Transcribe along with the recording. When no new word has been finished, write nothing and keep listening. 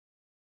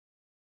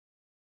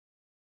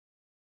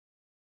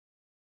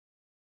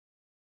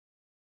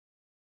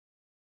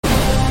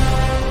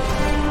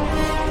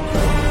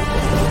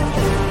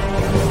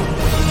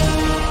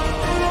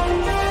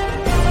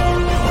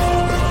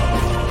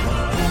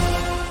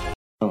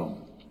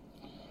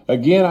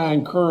Again, I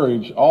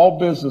encourage all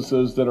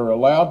businesses that are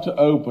allowed to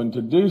open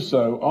to do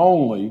so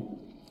only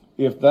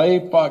if they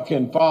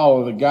can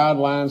follow the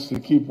guidelines to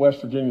keep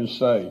West Virginians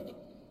safe.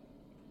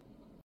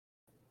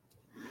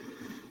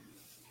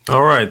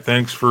 All right.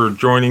 Thanks for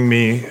joining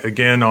me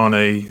again on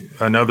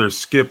another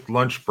skipped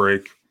lunch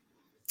break.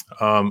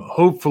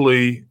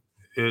 Hopefully,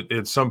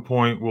 at some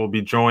point, we'll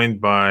be joined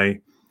by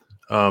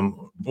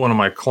one of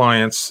my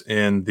clients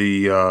in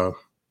the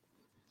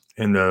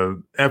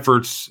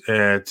efforts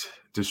at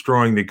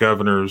destroying the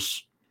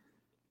governor's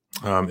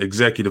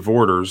executive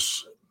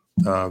orders.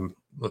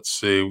 Let's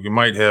see. We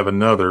might have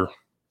another.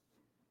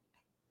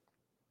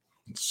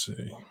 Let's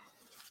see.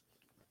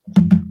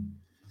 I'd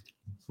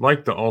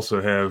like to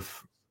also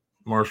have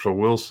Marshall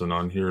Wilson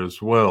on here as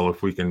well,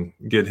 if we can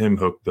get him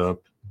hooked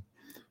up.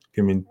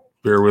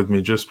 Bear with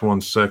me just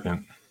 1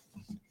 second.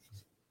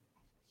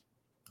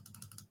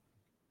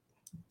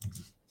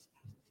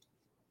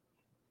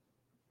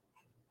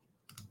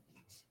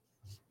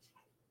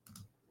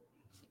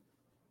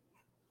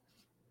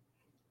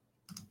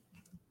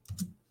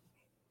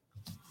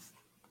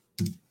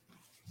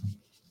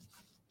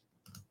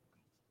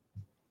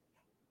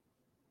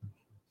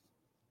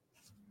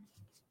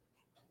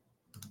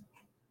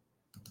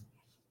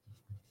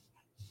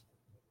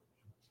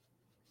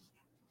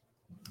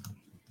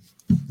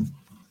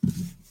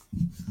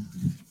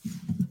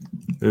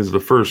 This is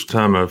the first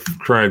time I've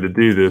tried to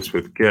do this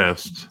with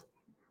guests.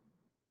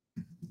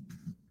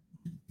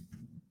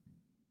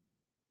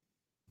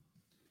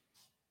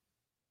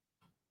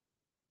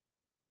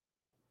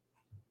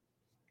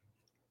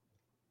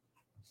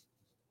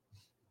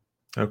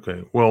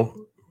 Okay, well,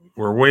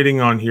 we're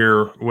waiting on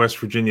here West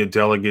Virginia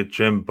Delegate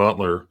Jim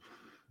Butler,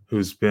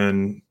 who's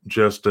been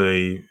just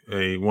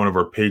one of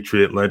our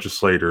patriot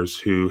legislators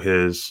who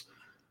has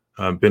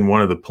been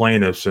one of the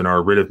plaintiffs in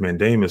our writ of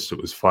mandamus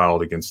that was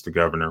filed against the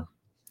governor.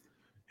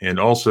 And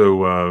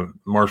also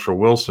Marshall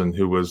Wilson,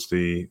 who was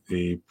the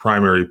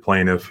primary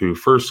plaintiff who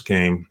first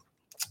came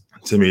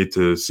to me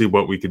to see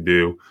what we could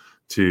do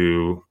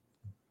to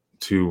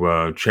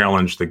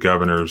challenge the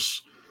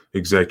governor's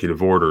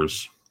executive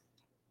orders.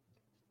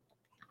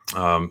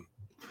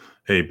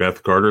 Hey,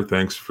 Beth Carter,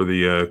 thanks for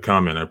the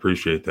comment. I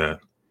appreciate that.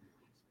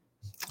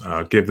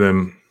 Give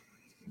them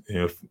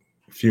a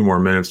few more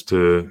minutes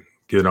to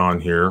get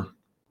on here.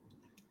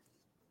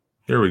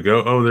 Here we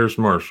go. Oh, there's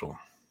Marshall.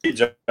 Hey,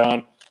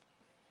 John.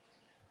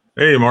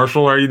 Hey,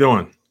 Marshall, how are you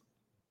doing?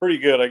 Pretty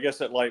good. I guess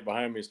that light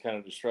behind me is kind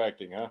of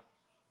distracting, huh?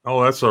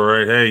 Oh, that's all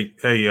right.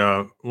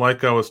 Hey,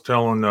 like I was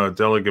telling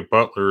Delegate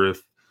Butler,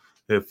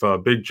 if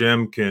Big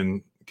Jim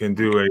can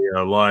do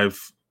a live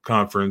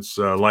conference,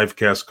 live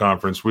cast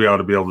conference, we ought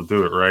to be able to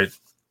do it, right?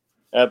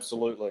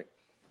 Absolutely.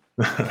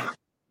 That's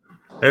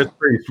a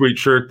pretty sweet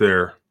shirt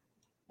there.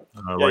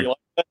 You like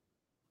that?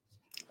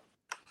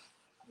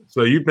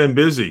 So you've been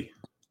busy.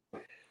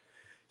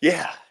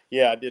 Yeah.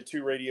 I did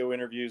 2 radio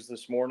interviews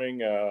this morning.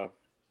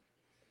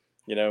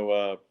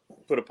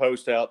 Put a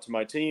post out to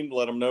my team to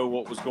let them know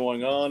what was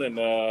going on and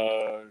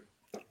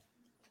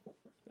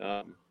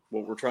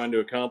what we're trying to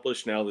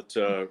accomplish now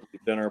that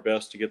we've done our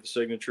best to get the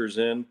signatures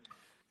in.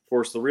 Of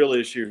course, the real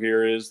issue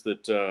here is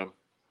that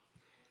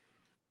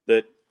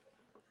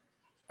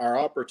our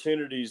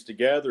opportunities to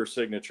gather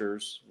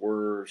signatures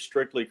were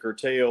strictly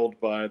curtailed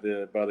by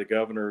the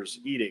governor's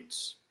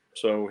edicts.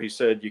 So he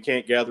said you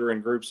can't gather in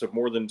groups of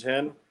more than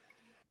 10.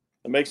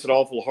 It makes it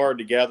awful hard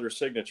to gather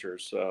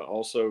signatures.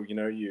 Also,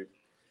 you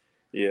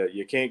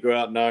can't go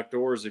out and knock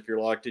doors if you're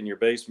locked in your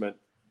basement.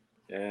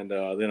 And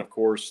then, of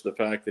course, the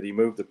fact that he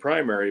moved the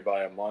primary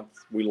by a month,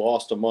 we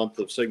lost a month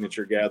of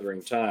signature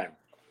gathering time.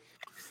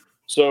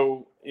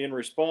 So in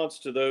response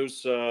to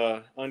those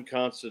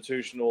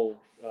unconstitutional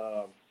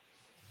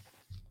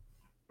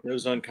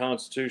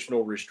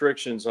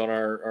restrictions on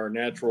our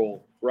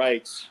natural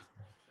rights,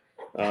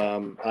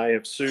 I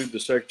have sued the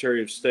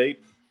Secretary of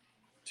State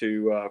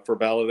for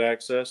ballot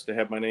access, to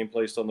have my name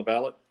placed on the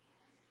ballot.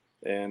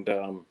 And,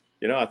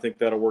 I think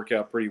that'll work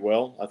out pretty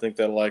well. I think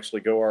that'll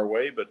actually go our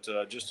way. But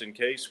just in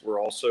case,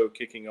 we're also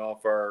kicking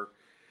off our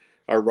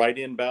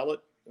write-in ballot,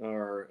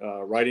 our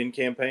write-in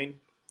campaign.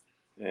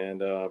 And,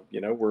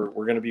 we're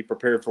going to be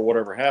prepared for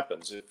whatever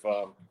happens. If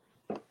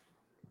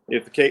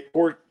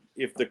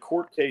the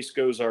court case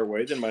goes our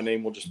way, then my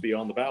name will just be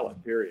on the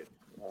ballot, period.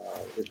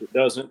 If it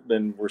doesn't,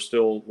 then we're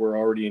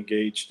already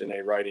engaged in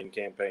a write-in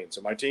campaign.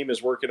 So my team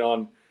is working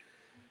on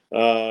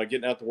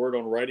getting out the word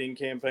on a write-in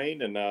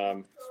campaign,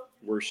 and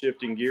we're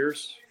shifting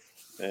gears.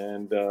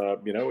 And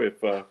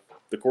if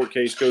the court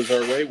case goes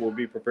our way, we'll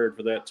be prepared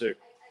for that too.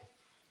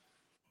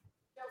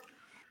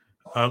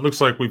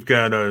 Looks like we've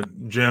got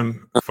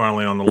Jim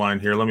finally on the line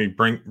here. Let me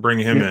bring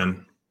him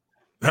in.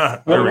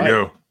 There we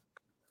go.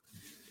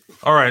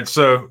 All right,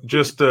 so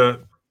just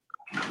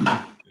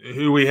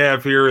who we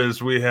have here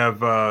is we have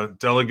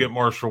Delegate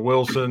Marshall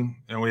Wilson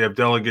and we have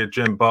Delegate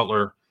Jim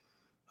Butler,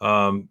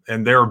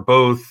 and they're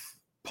both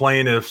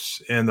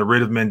plaintiffs in the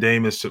writ of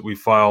mandamus that we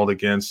filed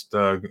against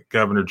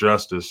Governor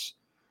Justice.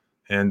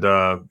 And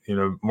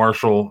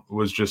Marshall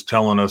was just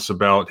telling us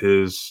about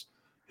his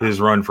his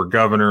run for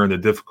governor and the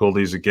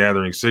difficulties of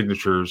gathering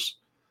signatures.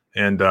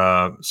 And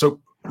so,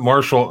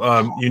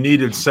 Marshall, you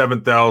needed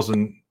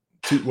 7,000.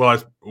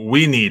 Well,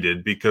 we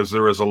needed, because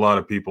there was a lot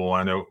of people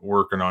I know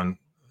working on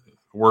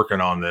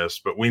this,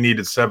 but we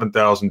needed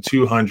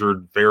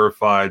 7,200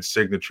 verified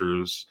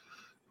signatures,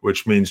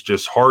 which means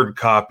just hard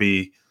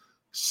copy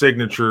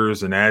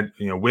signatures and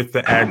with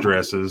the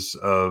addresses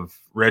of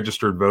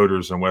registered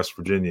voters in West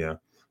Virginia.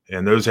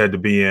 And those had to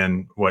be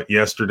in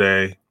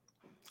yesterday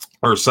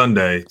or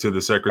Sunday to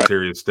the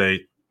Secretary of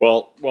State.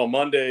 Well,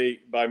 Monday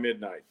by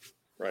midnight.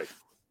 Right.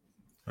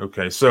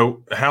 Okay.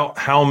 So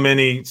how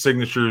many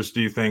signatures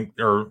do you think,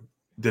 or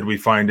did we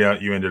find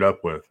out you ended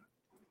up with?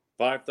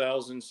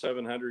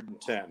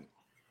 5,710.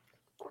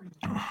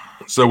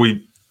 So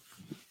we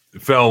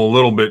fell a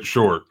little bit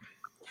short.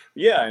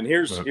 Yeah, and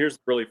here's the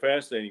really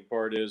fascinating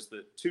part is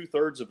that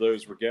 2/3 of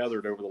those were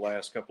gathered over the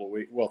last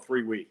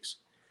 3 weeks.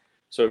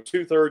 So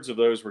 2/3 of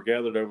those were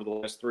gathered over the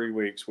last 3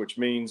 weeks, which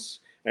means,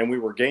 and we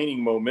were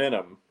gaining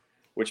momentum,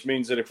 which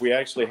means that if we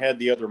actually had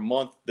the other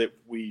month that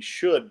we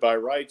should by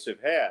rights have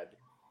had,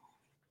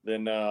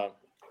 then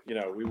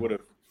we would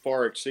have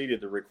far exceeded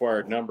the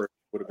required number. It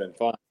would have been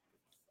fine.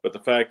 But the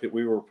fact that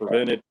we were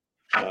prevented,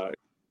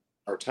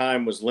 our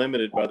time was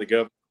limited by the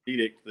governor's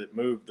edict that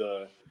moved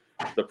the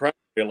primary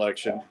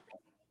election.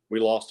 We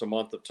lost a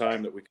month of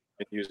time that we could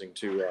have been using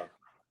to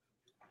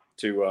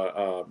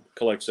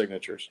collect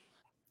signatures.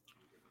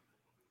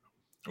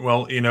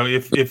 Well,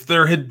 if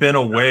there had been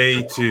a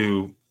way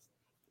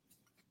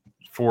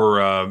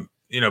for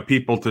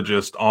people to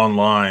just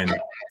online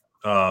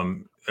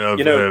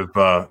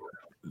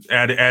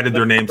added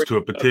their names to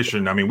a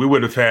petition, I mean, we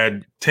would have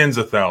had tens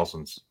of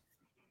thousands.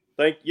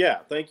 Thank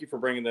you for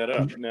bringing that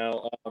up.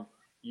 Now,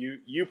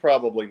 you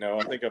probably know,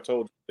 I think I've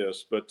told you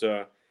this, but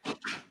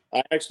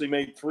I actually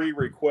made 3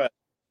 requests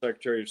to the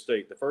Secretary of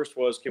State. The first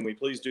was, can we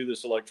please do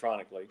this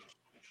electronically?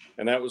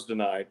 And that was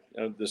denied.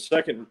 The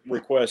second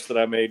request that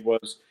I made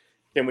was,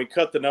 can we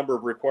cut the number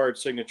of required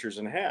signatures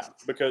in half?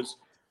 Because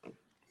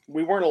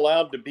we weren't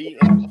allowed to be in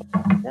public.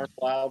 We weren't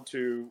allowed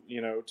to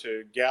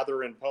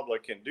gather in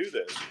public and do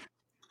this.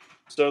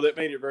 So that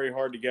made it very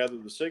hard to gather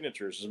the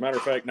signatures. As a matter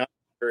of fact, not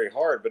very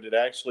hard, but it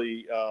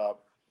actually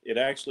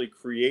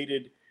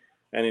created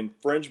an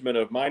infringement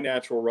of my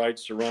natural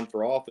rights to run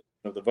for office,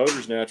 of the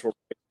voters' natural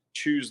right to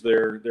choose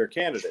their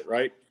candidate,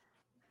 right?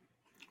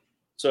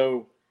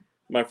 So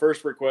my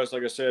first request,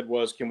 like I said,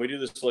 was, can we do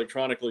this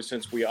electronically,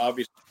 since we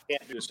obviously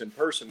can't do this in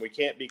person? We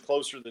can't be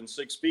closer than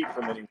 6 feet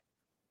from anyone.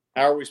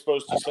 How are we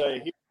supposed to say,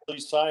 here,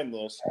 please sign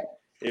this?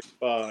 If,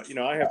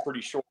 I have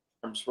pretty short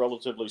arms,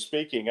 relatively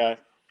speaking.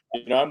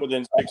 I'm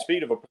within 6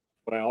 feet of a person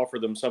when I offer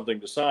them something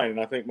to sign, and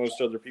I think most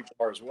other people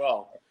are as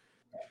well.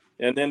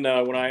 And then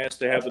when I asked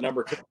to have the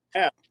number cut in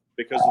half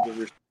because of the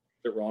restrictions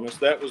that were on us,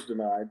 that was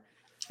denied.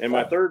 And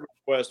my third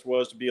request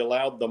was to be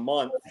allowed the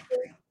month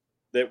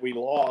that we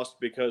lost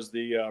because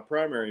the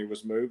primary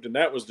was moved, and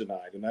that was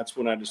denied. And that's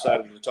when I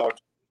decided to talk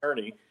to the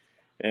attorney.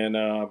 And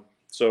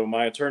so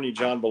my attorney,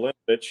 John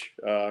Belinovich,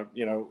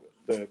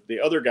 the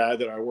other guy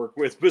that I work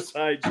with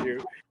besides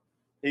you,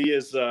 he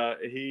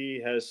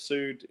has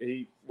sued.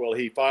 He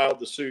filed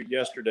the suit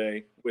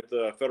yesterday with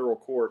the federal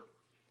court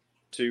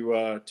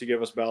to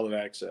give us ballot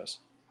access.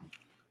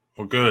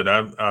 Well, good.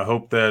 I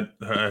hope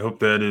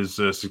that is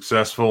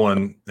successful.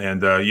 And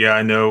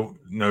I know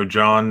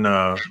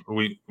John.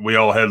 We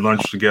all had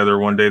lunch together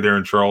one day there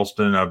in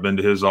Charleston. I've been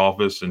to his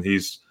office, and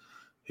he's.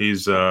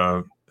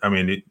 I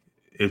mean,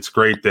 it's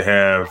great to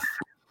have,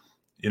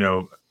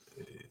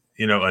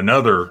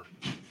 another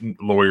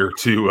lawyer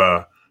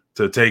to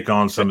take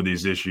on some of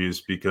these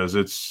issues, because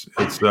it's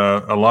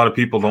a lot of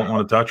people don't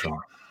want to touch them.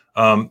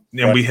 And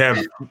we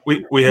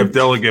have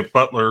Delegate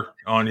Butler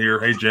on here.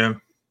 Hey, Jim.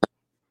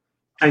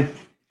 I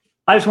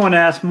just want to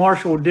ask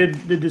Marshall, did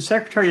the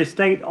Secretary of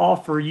State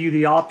offer you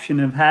the option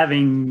of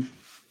having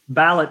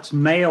ballots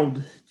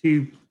mailed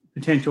to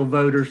potential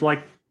voters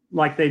like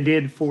they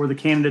did for the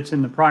candidates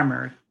in the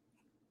primary?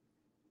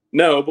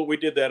 No, but we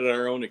did that at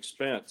our own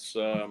expense.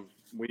 Of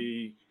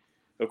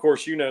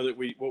course,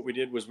 that what we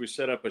did was we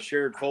set up a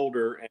shared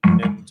folder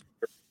and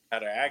how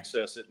to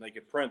access it, and they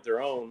could print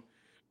their own.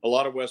 A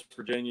lot of West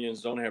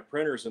Virginians don't have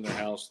printers in their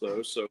house,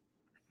 though. So,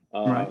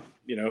 right.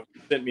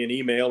 Sent me an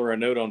email or a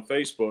note on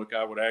Facebook,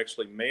 I would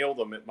actually mail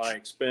them at my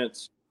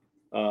expense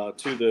to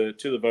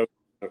the voter.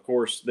 Of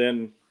course,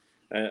 then,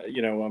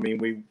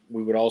 we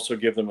would also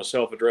give them a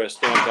self-addressed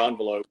stamped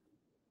envelope.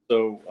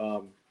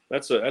 So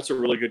that's a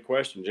really good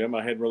question, Jim.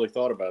 I hadn't really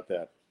thought about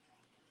that.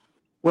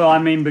 Well, I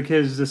mean,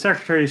 because the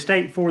Secretary of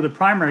State for the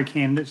primary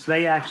candidates,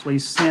 they actually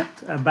sent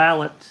a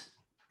ballot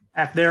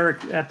at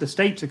the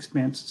state's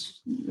expense,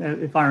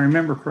 if I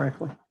remember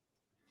correctly.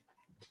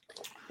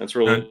 That's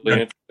really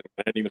interesting.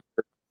 I hadn't even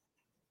heard.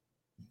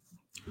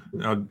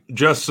 Now,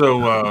 just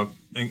so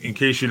in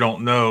case you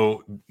don't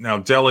know, now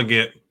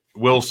Delegate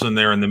Wilson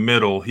there in the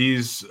middle,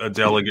 he's a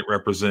delegate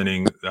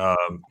representing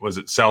was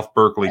it South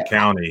Berkeley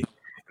County in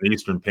the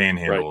Eastern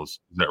Panhandle? Right. Is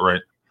that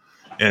right?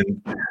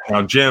 And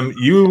now, Jim,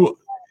 you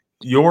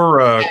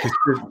your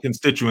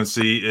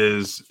constituency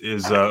is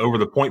over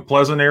the Point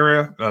Pleasant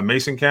area,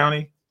 Mason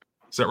County.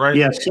 Is that right?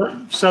 Yes,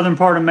 southern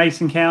part of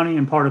Mason County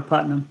and part of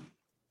Putnam.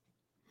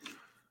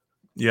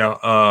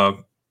 Yeah.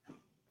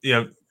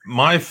 Yeah.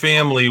 My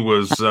family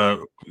were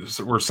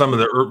some of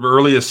the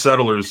earliest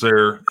settlers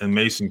there in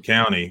Mason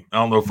County. I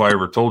don't know if I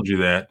ever told you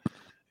that.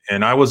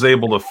 And I was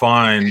able to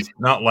find,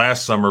 not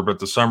last summer, but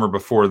the summer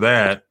before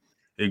that,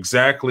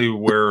 exactly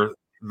where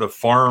the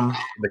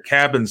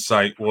cabin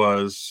site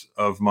was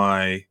of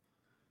my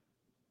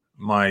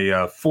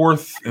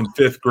fourth and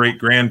fifth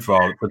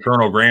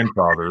paternal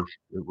grandfather.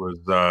 It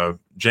was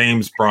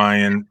James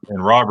Bryan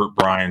and Robert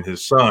Bryan,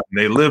 his son.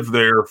 They lived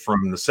there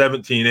from the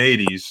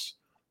 1780s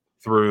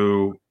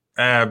through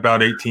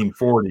about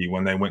 1840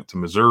 when they went to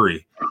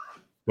Missouri.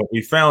 But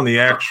we found the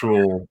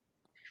actual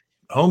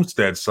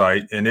homestead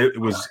site, and it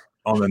was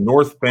on the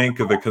north bank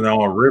of the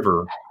Kanawha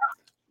River,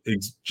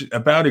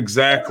 about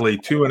exactly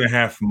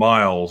 2.5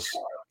 miles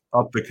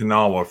up the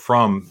Kanawha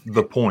from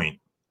the point.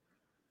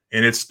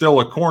 And it's still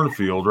a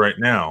cornfield right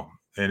now.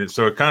 And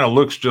so it kind of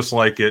looks just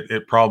like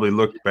it probably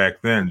looked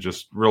back then,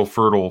 just real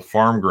fertile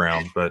farm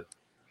ground. But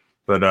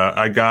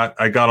I got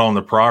on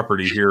the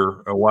property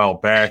here a while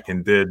back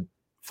and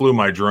flew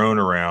my drone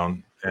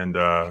around, and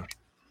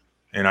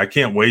I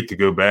can't wait to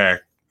go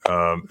back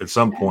at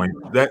some point.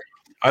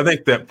 I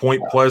think that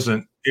Point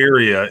Pleasant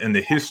area and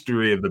the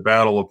history of the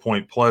Battle of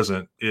Point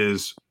Pleasant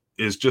is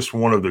just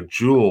one of the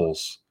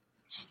jewels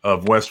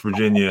of West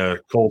Virginia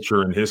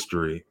culture and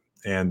history.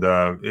 And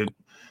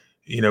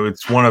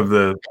it's one of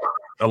a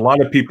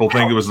lot of people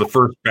think it was the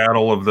first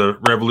battle of the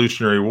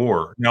Revolutionary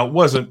War. Now, it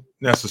wasn't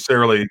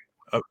necessarily.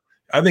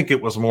 I think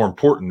it was more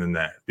important than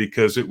that,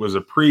 because it was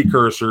a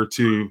precursor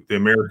to the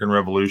American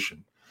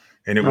Revolution,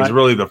 and it was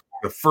really the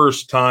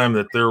first time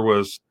that there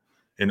was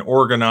an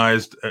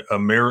organized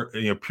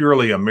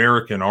purely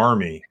American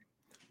army,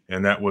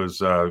 and that was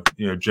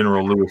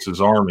General Lewis's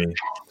army,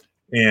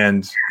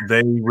 and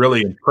they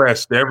really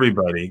impressed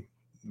everybody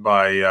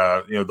by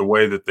the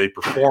way that they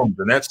performed,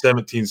 and that's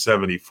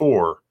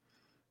 1774,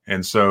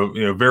 and so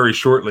very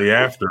shortly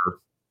after,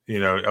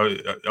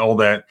 all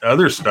that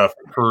other stuff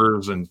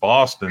occurs in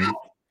Boston,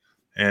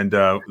 and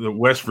the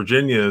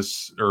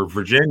Virginia's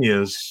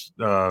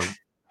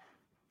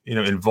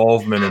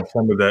involvement in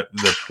some of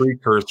the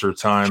precursor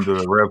time to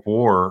the Rev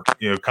War,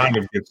 kind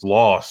of gets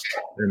lost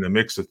in the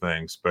mix of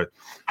things. But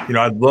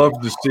I'd love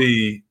to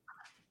see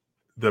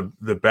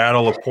the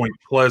Battle of Point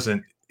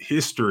Pleasant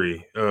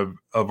history of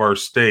our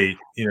state,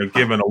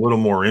 given a little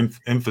more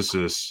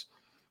emphasis,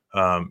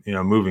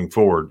 moving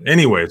forward.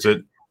 Anyways,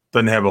 it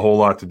doesn't have a whole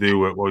lot to do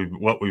with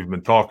what we've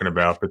been talking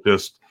about, but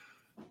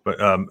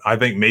I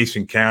think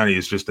Mason County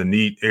is just a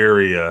neat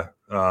area,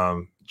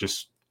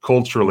 just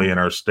culturally in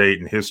our state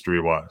and history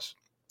wise.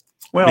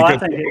 Well, I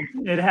think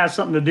it has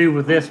something to do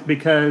with this,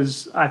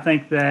 because I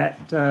think that,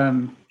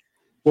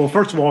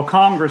 first of all,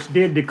 Congress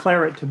did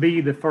declare it to be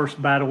the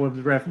first battle of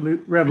the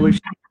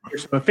Revolution.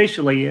 So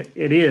officially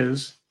it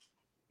is.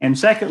 And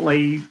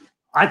secondly,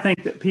 I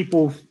think that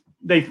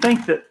they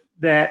think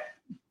that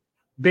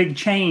big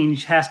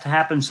change has to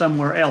happen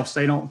somewhere else.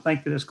 They don't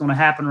think that it's going to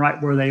happen right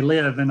where they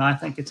live. And I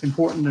think it's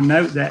important to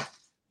note that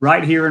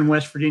right here in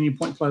West Virginia,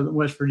 Point Pleasant,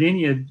 West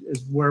Virginia,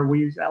 is where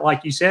we,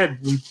 like you said,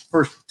 we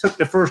first took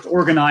the first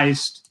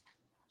organized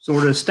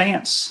sort of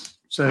stance.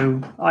 So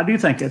I do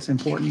think that's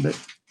important. But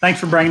thanks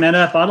for bringing that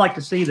up. I'd like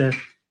to see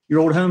your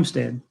old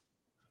homestead.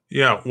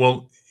 Yeah,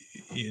 well,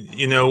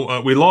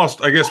 we lost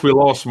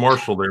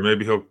Marshall there.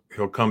 Maybe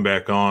he'll come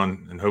back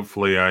on, and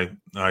hopefully I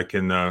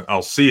can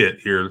I'll see it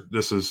here.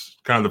 This is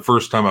kind of the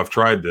first time I've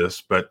tried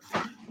this, but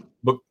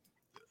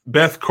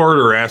Beth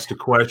Carter asked a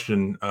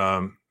question.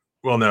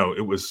 No,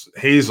 it was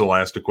Hazel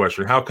asked a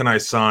question. How can I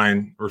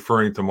sign,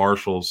 referring to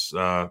Marshall's?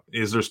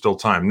 Is there still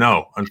time?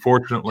 No,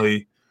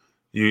 unfortunately,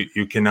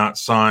 you cannot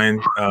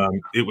sign.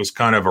 It was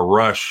kind of a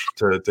rush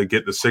to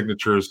get the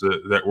signatures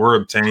that were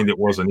obtained. It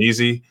wasn't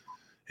easy.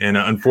 And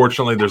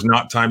unfortunately, there's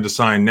not time to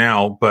sign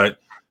now. But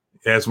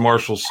as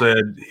Marshall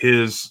said,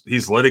 he's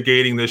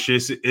litigating this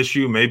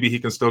issue. Maybe he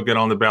can still get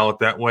on the ballot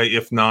that way.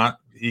 If not,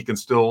 we can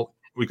still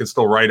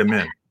write him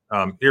in.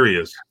 Here he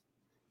is.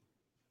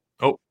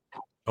 Oh,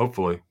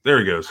 hopefully. There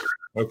he goes.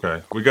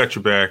 Okay. We got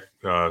you back,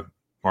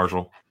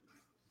 Marshall.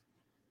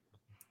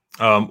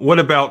 What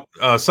about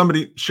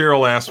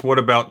Cheryl asked, what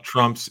about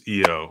Trump's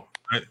EO?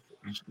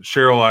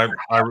 Cheryl,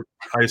 I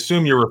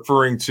assume you're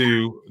referring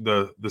to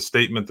the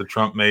statement that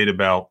Trump made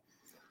about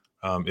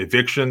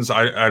evictions.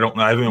 I don't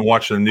know. I haven't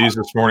watched the news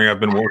this morning. I've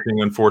been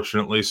working,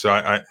 unfortunately, so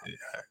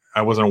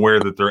I wasn't aware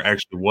that there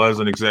actually was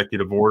an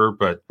executive order.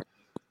 But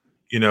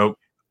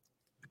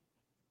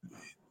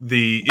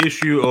the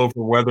issue over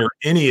whether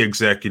any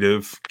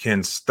executive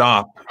can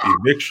stop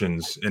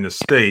evictions in a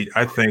state,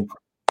 I think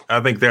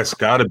that's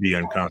got to be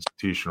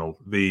unconstitutional.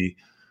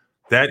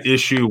 That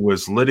issue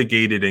was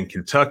litigated in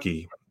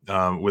Kentucky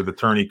with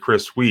attorney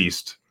Chris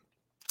Wiest,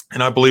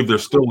 and I believe they're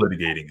still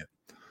litigating it,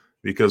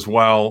 because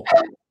while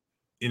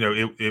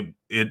it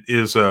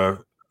is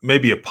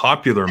maybe a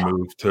popular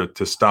move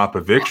to stop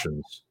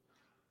evictions,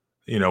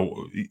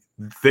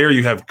 there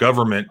you have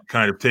government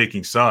kind of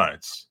taking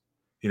sides,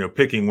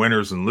 picking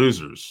winners and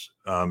losers,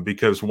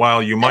 because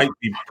while you might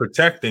be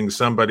protecting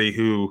somebody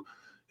who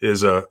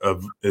is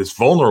is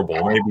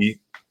vulnerable, maybe,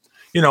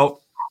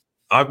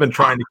 I've been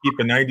trying to keep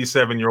a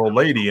 97-year-old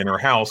lady in her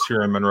house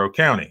here in Monroe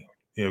County,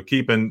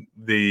 keeping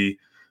the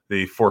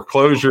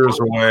foreclosures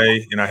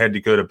away, and I had to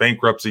go to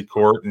bankruptcy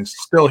court, and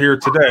still here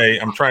today,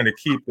 I'm trying to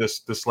keep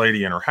this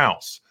lady in her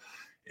house.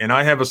 And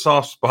I have a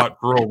soft spot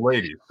for old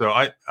ladies. So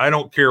I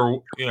don't care,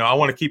 I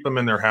want to keep them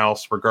in their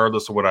house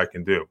regardless of what I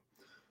can do.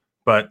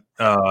 But,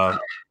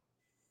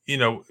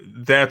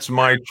 that's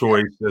my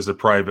choice as a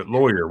private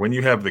lawyer. When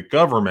you have the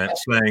government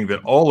saying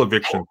that all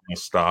evictions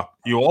must stop,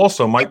 you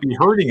also might be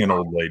hurting an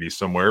old lady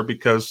somewhere,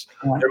 because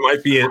there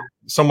might be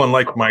someone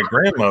like my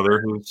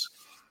grandmother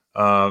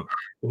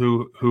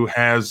who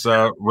has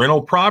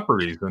rental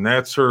properties, and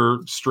that's her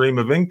stream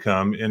of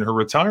income in her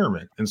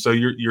retirement. And so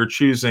you're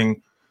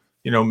choosing,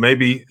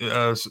 maybe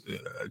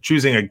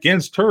choosing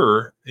against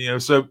her.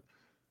 So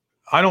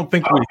I don't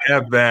think we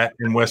have that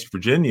in West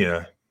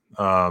Virginia,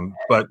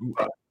 but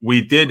we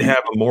did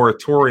have a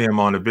moratorium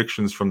on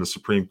evictions from the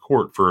Supreme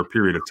Court for a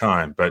period of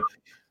time. But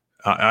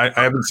I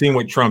haven't seen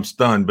what Trump's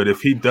done. But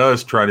if he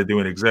does try to do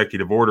an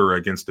executive order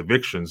against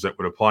evictions that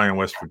would apply in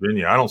West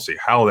Virginia, I don't see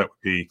how that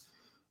would be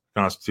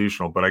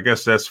constitutional. But I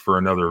guess that's for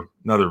another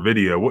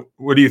video.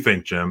 What do you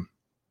think, Jim?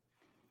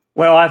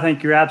 Well, I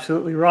think you're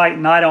absolutely right,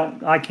 and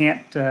I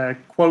can't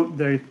quote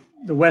the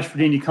West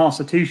Virginia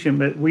Constitution,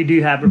 but we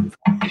do have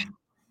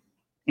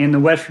in the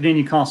West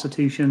Virginia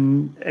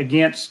Constitution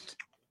against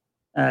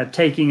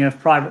taking of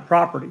private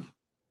property.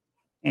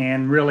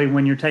 And really,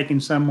 when you're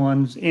taking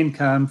someone's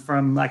income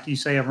from, like you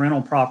say, a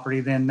rental property,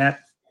 then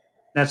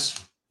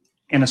that's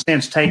in a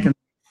sense taking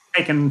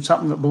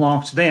something that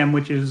belongs to them,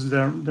 which is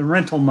the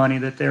rental money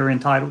that they're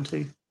entitled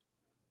to.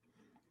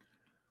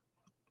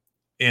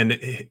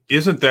 And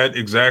isn't that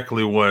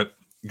exactly what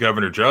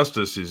Governor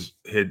Justice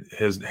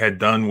had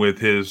done with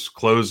his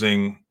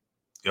closing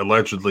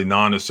allegedly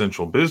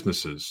non-essential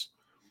businesses?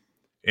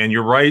 And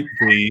you're right,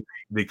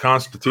 the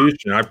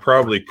Constitution, I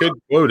probably could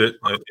quote it.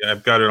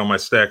 I've got it on my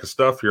stack of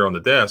stuff here on the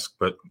desk,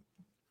 but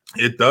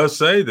it does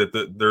say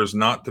that there's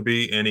not to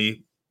be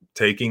any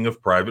taking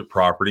of private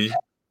property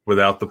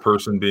without the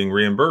person being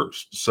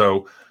reimbursed.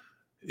 So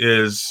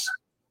is,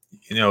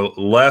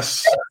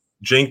 Les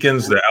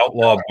Jenkins, the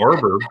outlaw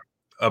barber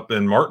up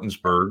in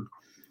Martinsburg,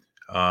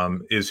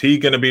 is he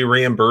going to be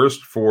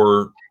reimbursed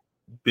for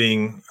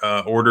being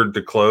ordered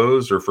to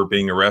close or for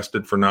being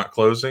arrested for not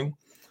closing?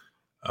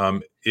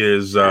 Are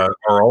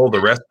all the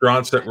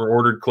restaurants that were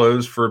ordered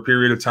closed for a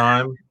period of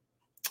time,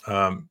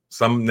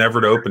 some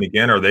never to open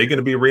again, are they going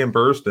to be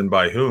reimbursed, and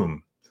by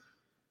whom?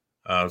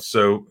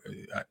 So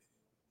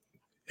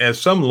as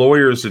some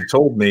lawyers had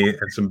told me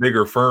at some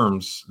bigger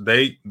firms,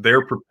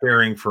 they're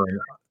preparing for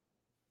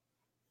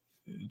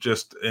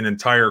just an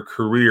entire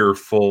career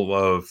full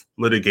of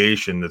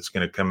litigation that's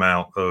going to come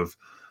out of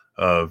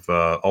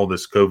all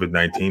this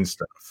COVID-19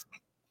 stuff,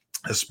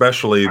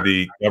 especially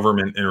the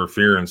government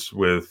interference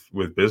with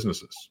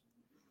businesses.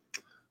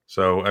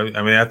 So,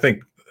 I mean, I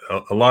think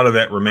a lot of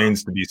that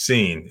remains to be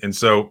seen. And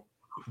so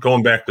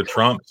going back to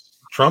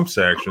Trump's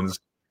actions,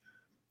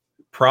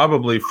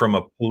 probably from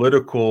a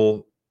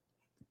political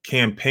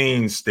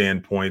campaign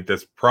standpoint,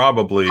 that's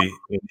probably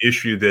an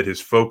issue that has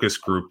focus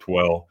grouped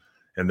well.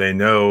 And they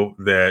know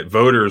that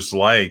voters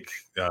like,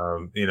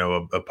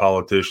 a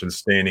politician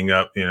standing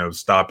up,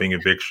 stopping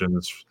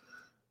evictions.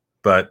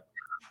 But,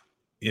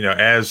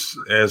 as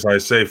I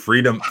say,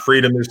 freedom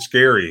is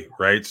scary,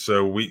 right?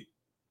 So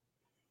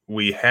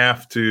we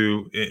have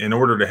to, in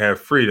order to have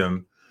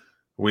freedom,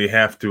 we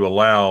have to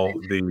allow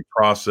the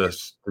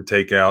process to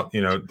take out,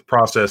 the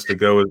process to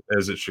go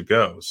as it should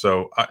go.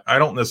 So I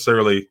don't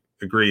necessarily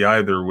agree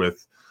either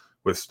with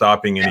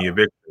stopping any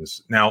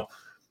evictions. Now,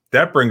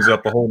 that brings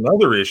up a whole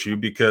nother issue,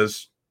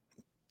 because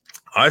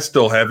I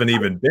still haven't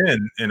even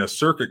been in a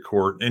circuit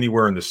court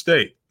anywhere in the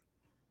state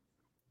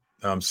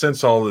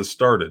since all this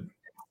started.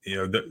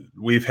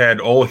 We've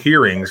had all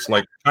hearings,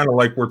 kind of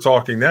like we're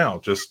talking now,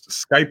 just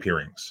Skype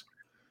hearings.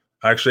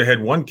 I actually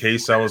had one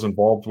case I was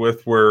involved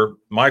with where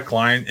my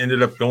client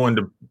ended up going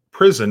to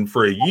prison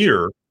for a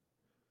year,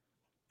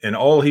 and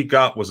all he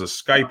got was a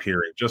Skype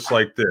hearing just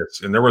like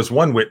this. And there was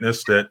one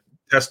witness that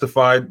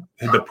testified,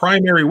 the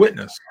primary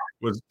witness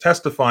was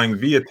testifying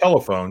via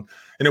telephone,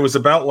 and it was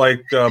about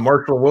like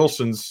Marshall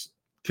Wilson's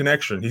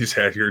connection he's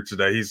had here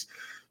today.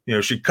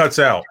 She cuts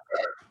out,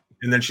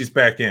 and then she's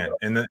back in,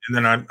 and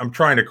then I'm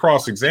trying to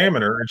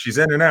cross-examine her, and she's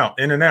in and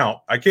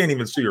out. I can't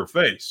even see her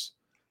face,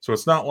 so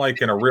it's not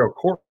like in a real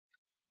court.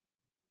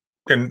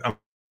 I'm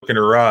looking at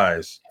her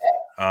eyes.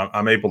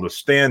 I'm able to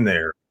stand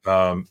there.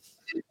 I'm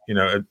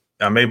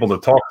able to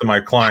talk to my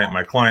client.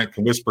 My client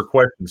can whisper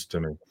questions to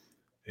me,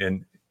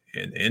 and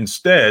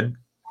instead,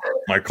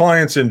 my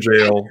client's in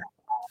jail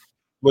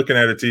looking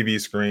at a TV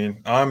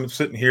screen. I'm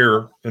sitting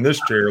here in this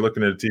chair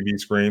looking at a TV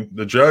screen.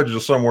 The judge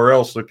is somewhere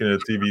else looking at a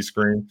TV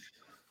screen.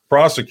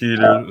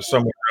 Prosecutor is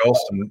somewhere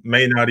else and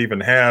may not even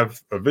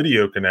have a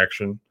video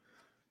connection.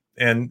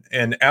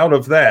 and out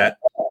of that,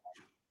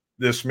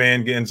 this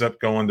man ends up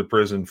going to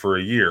prison for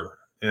a year.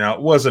 Now,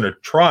 it wasn't a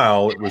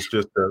trial; it was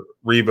just a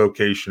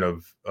revocation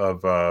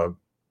of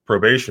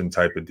probation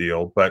type of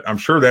deal. But I'm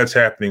sure that's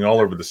happening all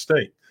over the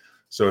state.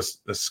 So a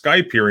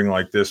Skype hearing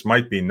like this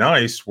might be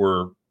nice,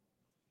 where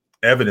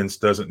evidence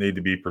doesn't need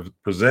to be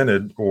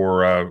presented,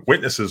 or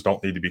witnesses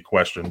don't need to be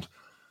questioned.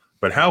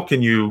 But how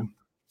can you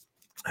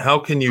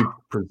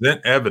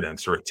present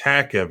evidence or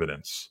attack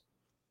evidence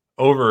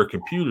over a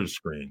computer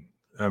screen?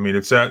 I mean,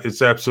 it's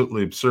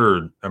absolutely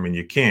absurd. I mean,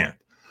 you can't.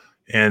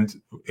 And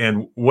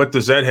what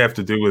does that have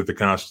to do with the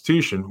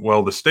Constitution?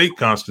 Well, the state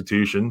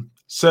constitution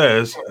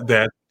says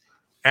that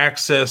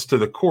access to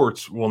the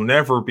courts will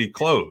never be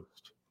closed.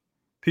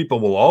 People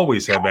will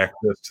always have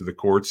access to the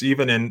courts,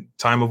 even in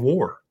time of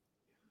war.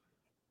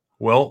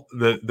 Well,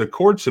 the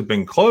courts have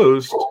been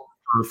closed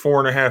for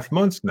 4.5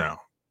 months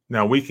now.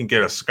 Now, we can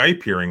get a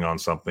Skype hearing on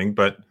something,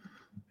 but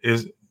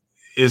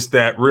is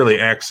that really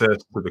access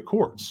to the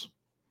courts?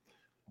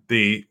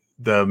 The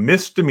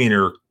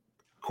misdemeanor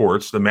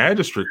courts, the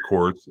magistrate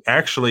courts,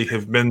 actually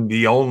have been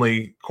the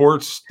only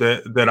courts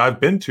that I've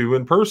been to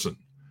in person.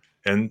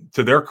 And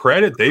to their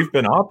credit, they've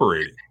been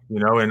operating.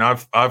 And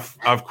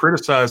I've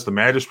criticized the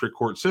magistrate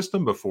court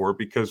system before,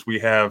 because we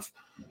have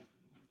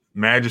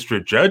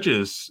magistrate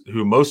judges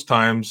who most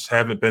times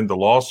haven't been to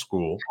law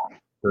school.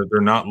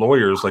 They're not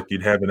lawyers like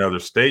you'd have in other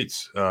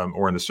states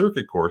or in the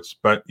circuit courts.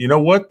 But you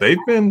know what? They've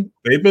been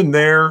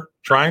there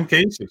trying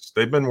cases.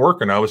 They've been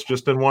working. I was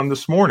just in one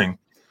this morning,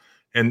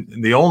 and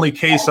the only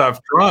case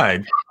I've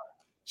tried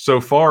so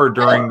far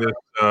during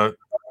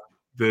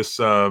this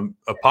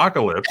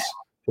apocalypse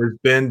has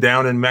been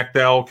down in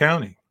McDowell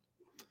County.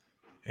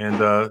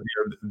 And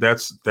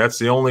that's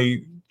the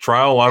only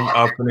trial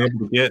I've been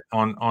able to get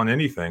on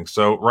anything.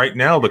 So right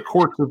now the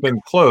courts have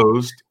been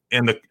closed,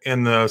 and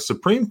the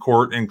Supreme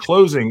Court, in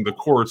closing the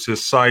courts,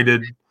 has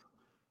cited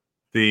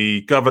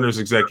the governor's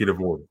executive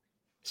order.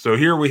 So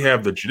here we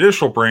have the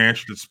judicial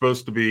branch that's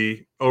supposed to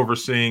be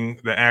overseeing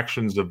the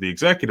actions of the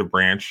executive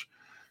branch,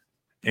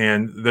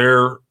 and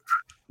they're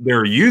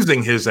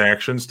using his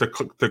actions to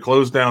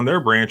close down their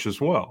branch as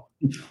well.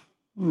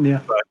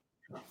 Yeah. But,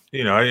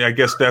 I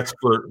guess that's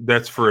for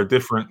a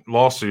different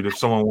lawsuit if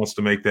someone wants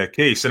to make that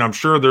case. And I'm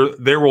sure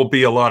there will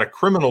be a lot of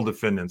criminal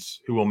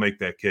defendants who will make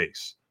that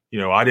case.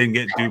 I didn't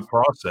get due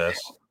process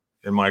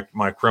in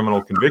my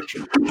criminal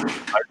conviction.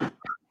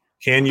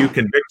 Can you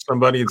convict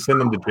somebody and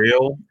send them to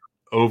jail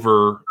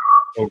over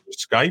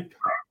Skype?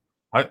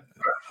 I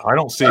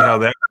don't see how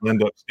that will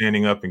end up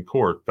standing up in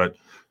court. But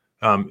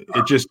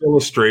it just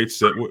illustrates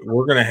that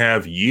we're going to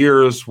have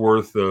years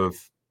worth of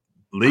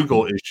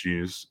legal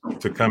issues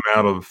to come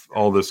out of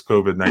all this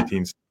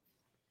COVID-19.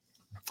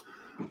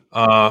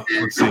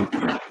 Let's see,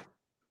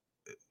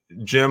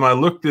 Jim, I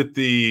looked at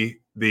the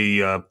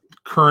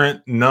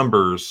current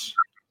numbers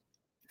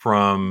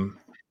from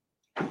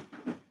the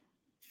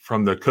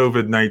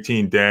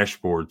COVID-19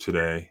 dashboard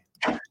today.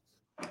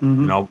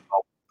 Mm-hmm. And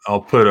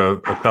I'll put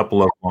a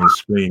couple up on the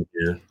screen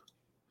here.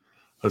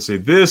 Let's see,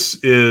 this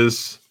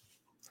is,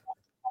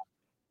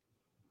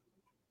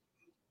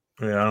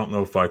 I don't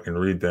know if I can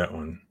read that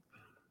one.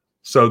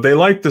 So they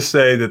like to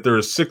say that there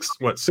are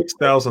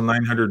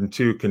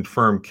 6,902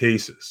 confirmed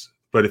cases.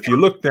 But if you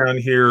look down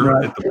here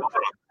at the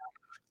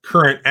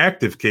current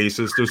active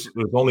cases, there's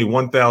only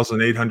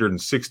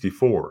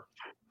 1,864.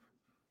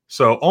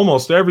 So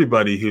almost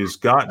everybody who's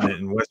gotten it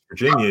in West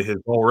Virginia has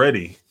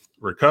already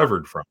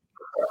recovered from it.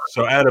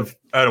 So out of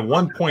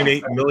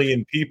 1.8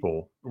 million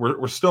people,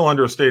 we're still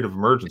under a state of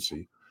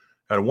emergency.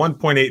 Out of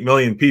 1.8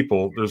 million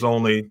people, there's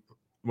only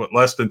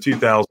less than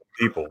 2,000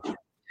 people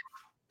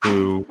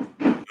who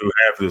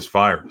have this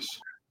virus.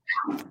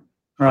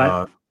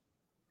 Right.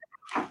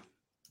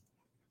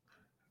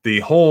 The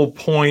whole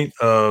point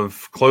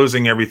of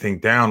closing everything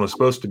down was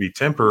supposed to be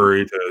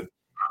temporary to,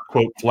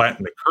 quote,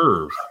 flatten the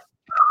curve.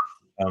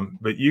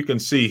 But you can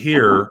see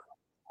here,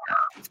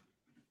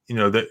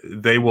 that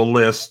they will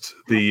list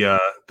the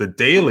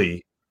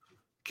daily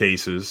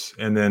cases,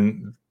 and they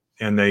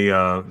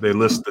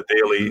list the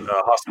daily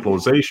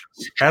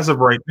hospitalizations. As of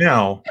right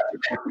now,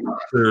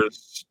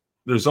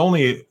 there's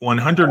only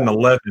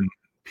 111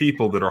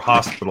 people that are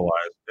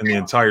hospitalized in the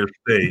entire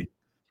state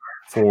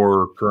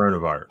for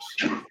coronavirus.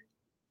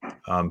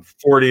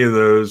 40 of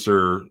those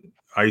are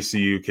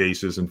ICU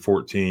cases, and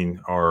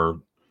 14 are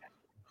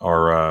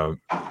on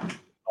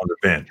the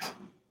vent.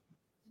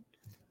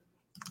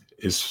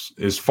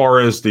 As far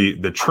as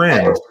the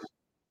trends,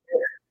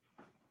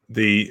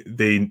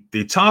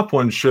 the top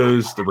one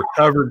shows the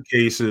recovered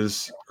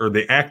cases, or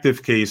the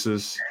active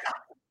cases.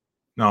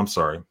 No, I'm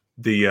sorry.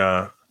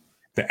 The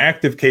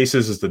active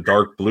cases is the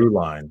dark blue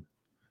line,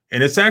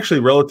 and it's actually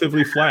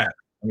relatively flat.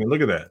 I mean,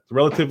 look at that. It's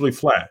relatively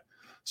flat.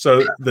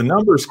 So the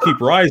numbers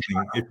keep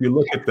rising. If you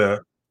look at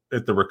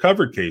the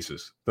recovered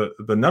cases,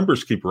 the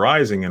numbers keep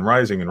rising and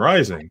rising and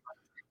rising,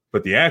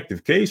 but the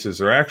active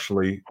cases are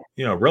actually,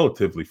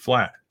 relatively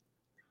flat.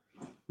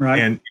 Right.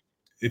 And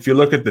if you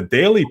look at the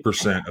daily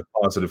percent of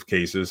positive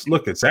cases,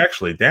 look, it's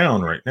actually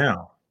down right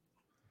now.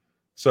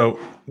 So,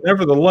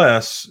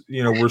 nevertheless,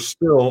 we're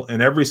still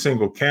in every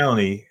single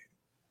county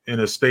in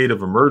a state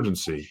of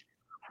emergency.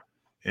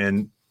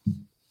 And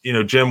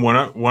Jim, when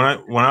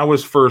I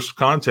was first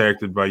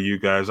contacted by you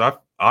guys,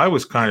 I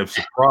was kind of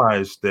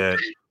surprised that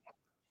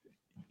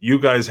you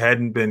guys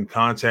hadn't been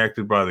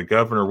contacted by the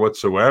governor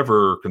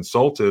whatsoever, or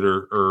consulted,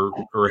 or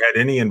had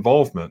any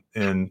involvement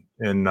in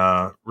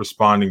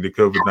responding to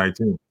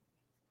COVID-19.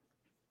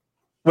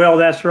 Well,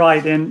 that's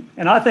right. And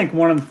I think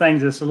one of the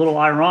things that's a little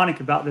ironic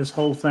about this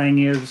whole thing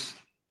is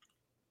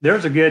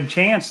there's a good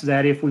chance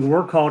that if we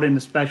were called into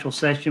special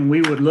session,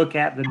 we would look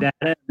at the data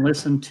and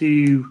listen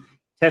to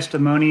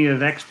testimony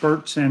of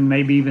experts and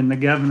maybe even the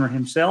governor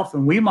himself,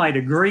 and we might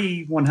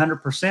agree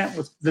 100%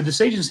 with the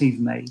decisions he's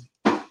made.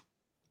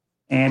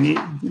 And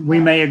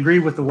we may agree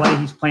with the way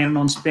he's planning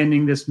on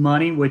spending this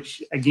money,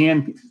 which,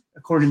 again,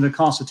 according to the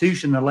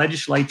Constitution, the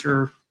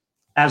legislature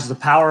has the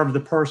power of the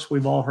purse.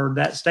 We've all heard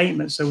that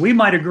statement. So we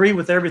might agree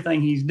with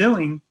everything he's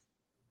doing,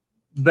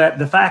 but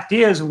the fact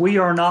is we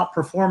are not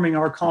performing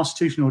our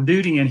constitutional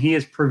duty, and he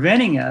is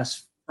preventing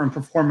us from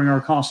performing our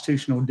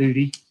constitutional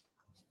duty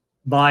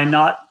by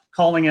not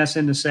calling us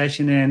into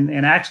session,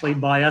 and actually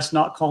by us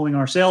not calling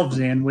ourselves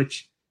in,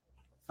 which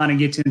kind of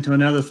gets into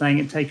another thing.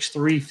 It takes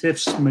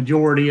 3/5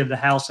 majority of the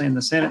House and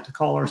the Senate to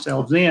call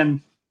ourselves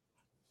in.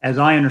 As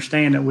I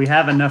understand it, we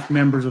have enough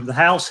members of the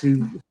House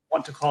who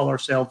want to call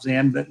ourselves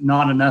in, but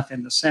not enough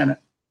in the Senate.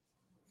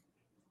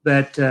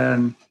 But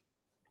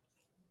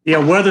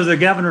whether the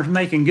governor's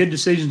making good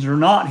decisions or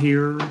not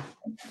here,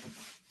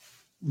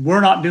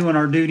 we're not doing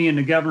our duty, and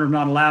the governor's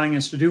not allowing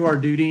us to do our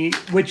duty,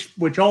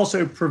 which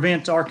also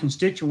prevents our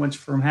constituents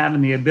from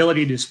having the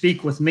ability to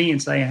speak with me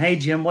and say, "Hey,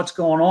 Jim, what's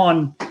going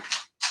on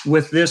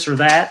with this or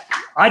that?"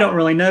 I don't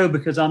really know,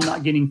 because I'm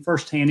not getting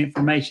firsthand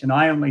information.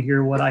 I only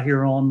hear what I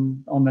hear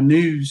on the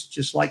news,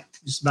 just like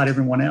just about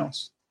everyone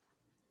else.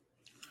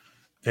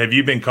 Have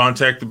you been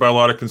contacted by a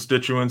lot of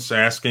constituents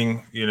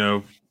asking,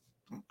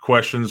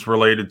 questions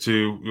related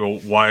to,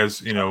 why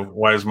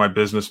is my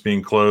business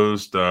being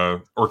closed,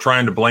 or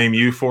trying to blame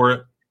you for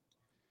it?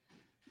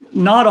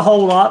 Not a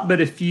whole lot,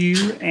 but a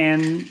few,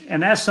 and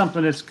that's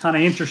something that's kind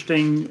of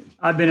interesting.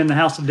 I've been in the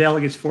House of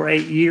Delegates for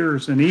 8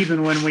 years, and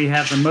even when we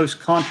have the most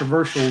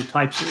controversial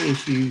types of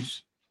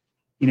issues,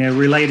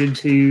 related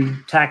to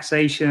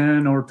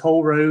taxation or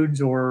toll roads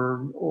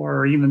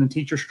or even the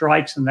teacher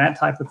strikes and that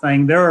type of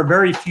thing, there are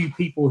very few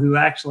people who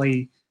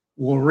actually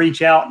will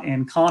reach out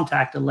and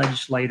contact a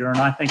legislator. And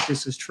I think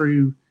this is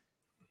true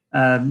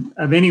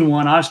of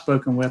anyone I've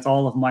spoken with,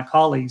 all of my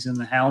colleagues in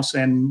the House,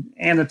 and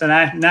at the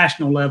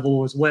national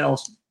level as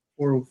well.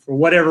 For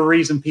whatever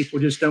reason, people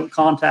just don't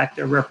contact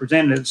their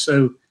representatives.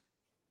 So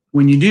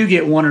when you do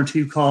get one or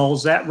two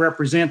calls, that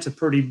represents a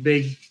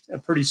pretty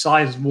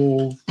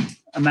sizable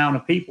amount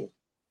of people.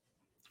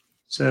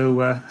 So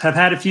have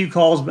had a few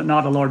calls, but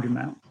not a large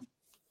amount.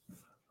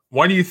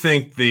 Why do you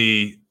think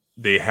the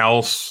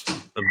House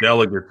of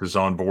Delegates is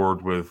on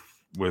board with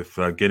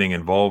getting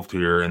involved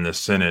here and the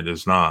Senate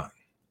is not?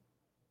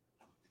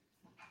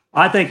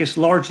 I think it's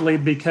largely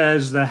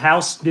because the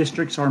House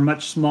districts are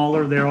much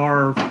smaller. There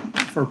are,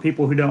 for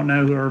people who don't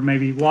know, or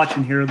maybe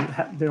watching here,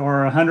 there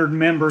are 100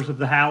 members of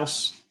the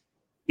House.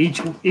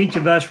 Each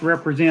of us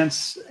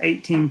represents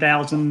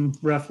 18,000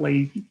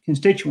 roughly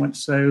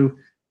constituents. So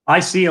I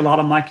see a lot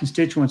of my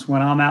constituents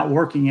when I'm out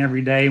working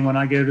every day. When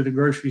I go to the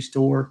grocery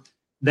store,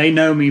 they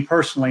know me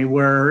personally.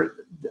 Where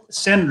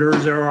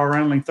senators, there are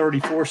only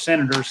 34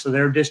 senators, so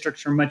their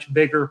districts are much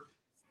bigger.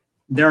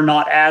 They're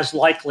not as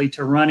likely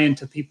to run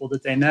into people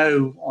that they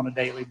know on a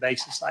daily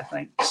basis, I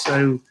think.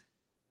 So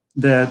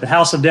the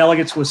House of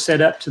Delegates was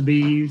set up to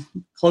be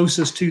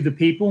closest to the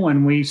people,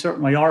 and we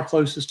certainly are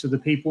closest to the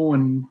people,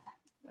 and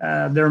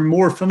they're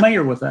more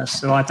familiar with us.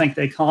 So I think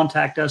they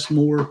contact us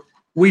more.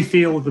 We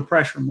feel the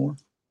pressure more.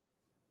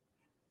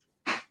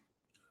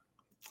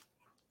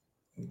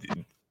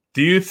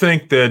 Do you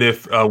think that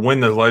if when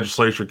the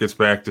legislature gets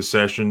back to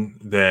session,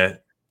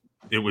 that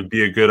it would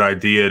be a good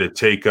idea to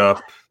take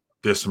up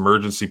this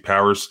emergency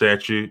powers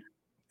statute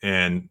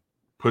and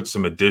put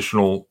some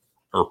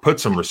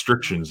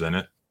restrictions in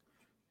it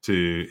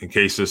in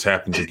case this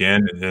happens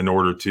again, in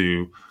order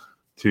to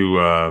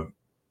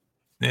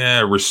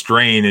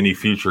restrain any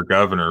future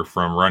governor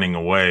from running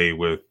away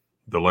with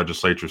the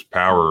legislature's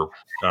power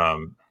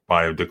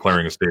by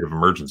declaring a state of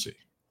emergency?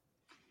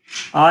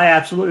 I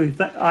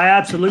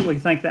absolutely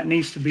think that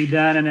needs to be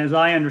done. And as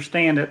I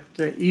understand it,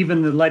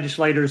 even the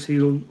legislators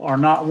who are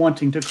not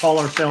wanting to call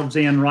ourselves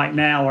in right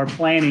now are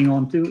planning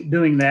on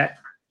doing that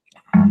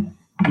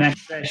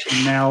next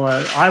session. Now,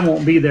 I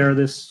won't be there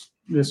this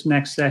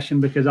next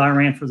session because I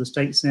ran for the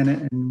state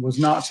Senate and was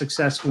not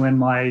successful in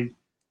my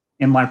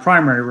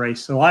primary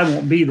race, so I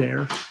won't be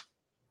there.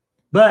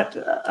 But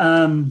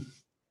the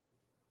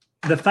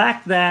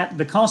fact that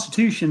the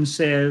Constitution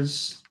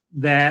says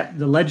that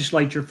the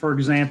legislature, for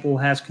example,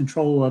 has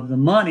control of the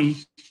money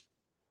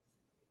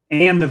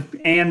and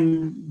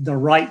the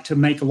right to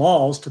make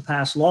laws, to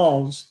pass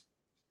laws,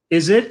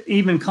 is it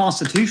even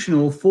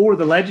constitutional for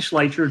the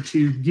legislature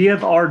to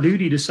give our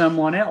duty to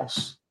someone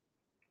else?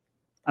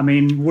 I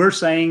mean, we're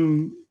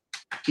saying,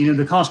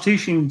 the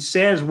Constitution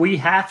says we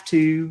have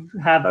to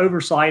have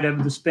oversight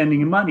of the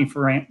spending of money,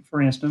 for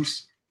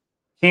instance.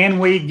 Can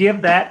we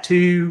give that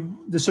to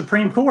the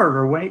Supreme Court,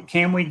 or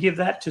can we give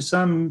that to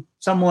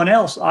someone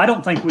else? I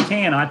don't think we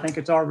can. I think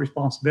it's our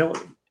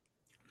responsibility.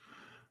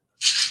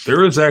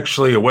 There is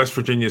actually a West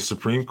Virginia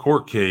Supreme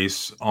Court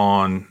case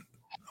on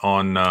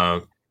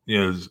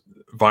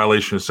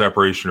violation of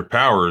separation of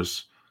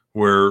powers,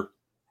 where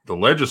the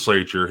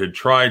legislature had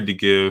tried to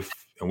give,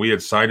 and we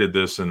had cited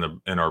this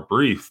in our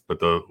brief, but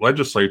the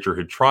legislature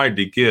had tried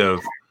to give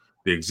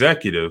the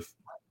executive,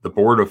 the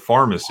Board of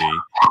Pharmacy,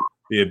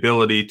 the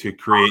ability to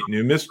create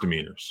new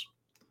misdemeanors.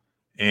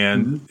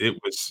 And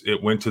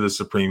it went to the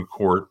Supreme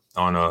Court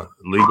on a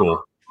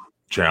legal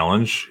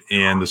challenge,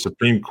 and the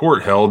Supreme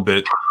Court held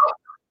that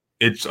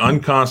it's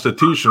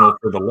unconstitutional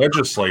for the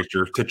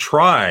legislature to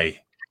try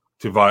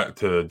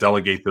to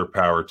delegate their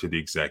power to the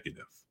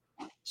executive.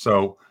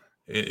 So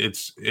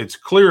it's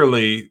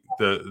clearly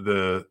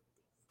the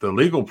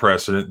legal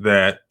precedent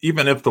that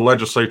even if the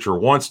legislature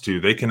wants to,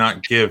 they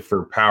cannot give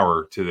their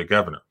power to the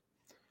governor.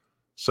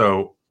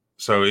 So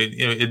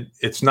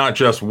it's not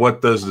just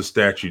what does the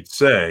statute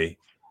say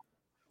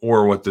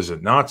or what does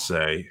it not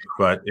say,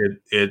 but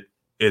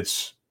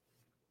it's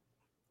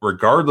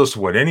regardless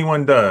of what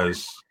anyone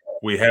does,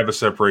 we have a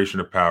separation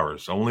of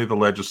powers. Only the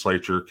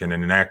legislature can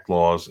enact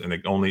laws, and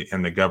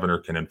the governor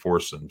can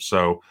enforce them.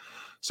 So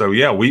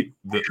yeah,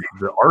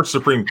 our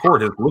Supreme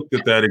Court has looked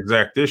at that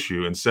exact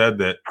issue and said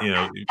that,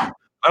 I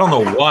don't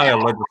know why a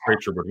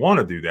legislature would want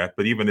to do that,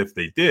 but even if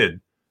they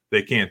did,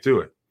 they can't do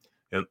it.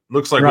 It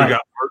looks like we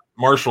got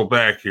Marshall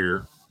back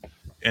here,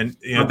 and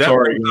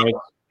sorry.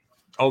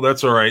 Oh,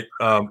 that's all right.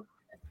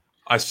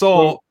 I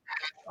saw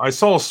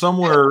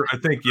somewhere, I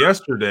think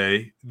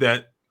yesterday,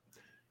 that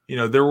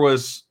there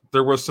was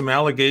some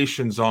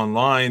allegations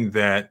online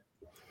that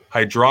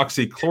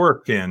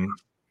hydroxychloroquine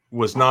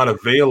was not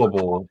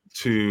available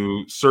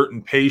to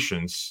certain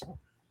patients,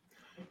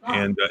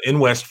 and in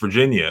West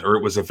Virginia, or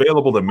it was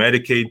available to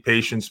Medicaid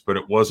patients, but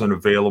it wasn't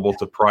available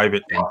to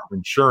private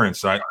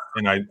insurance. I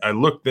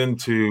looked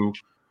into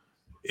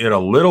it a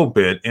little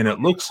bit, and it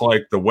looks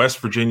like the West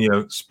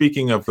Virginia,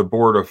 speaking of the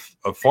Board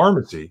of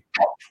Pharmacy,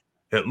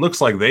 it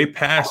looks like they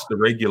passed the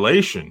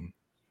regulation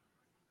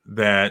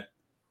that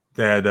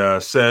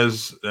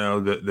says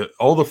that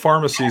all the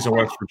pharmacies in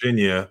West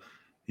Virginia,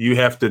 you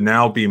have to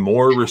now be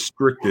more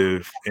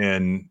restrictive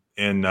in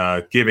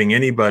giving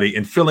anybody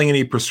and filling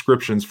any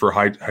prescriptions for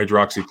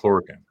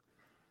hydroxychloroquine.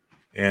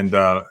 And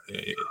I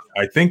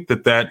think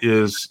that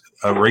is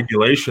a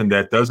regulation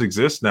that does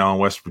exist now in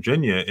West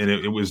Virginia, and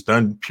it was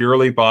done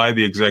purely by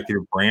the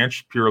executive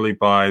branch, purely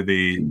by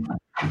the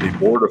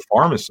Board of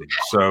Pharmacy.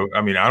 So,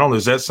 I mean, I don't know,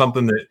 is that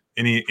something that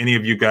any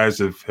of you guys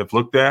have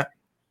looked at?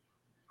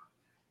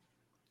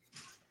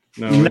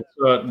 No, it's,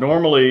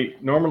 normally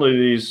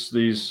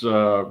these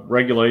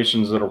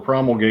regulations that are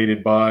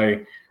promulgated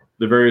by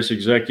the various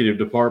executive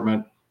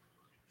department,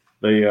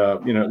 they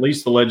at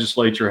least the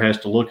legislature has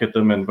to look at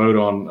them and vote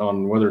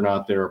on whether or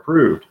not they're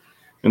approved.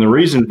 And the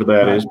reason for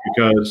that is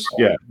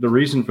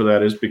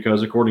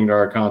because according to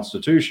our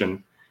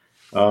Constitution,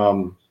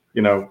 consent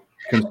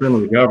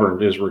of the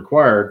governed is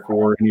required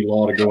for any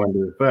law to go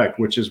into effect,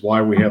 which is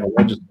why we have a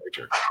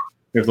legislature.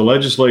 If the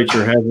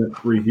legislature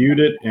hasn't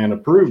reviewed it and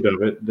approved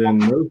of it, then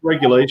those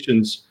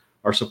regulations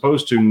are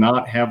supposed to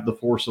not have the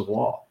force of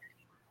law.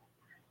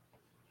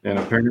 And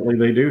apparently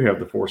they do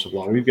have the force of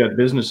law. We've got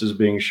businesses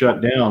being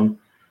shut down,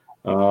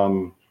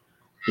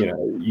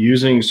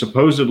 using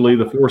supposedly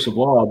the force of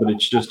law, but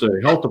it's just a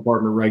health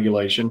department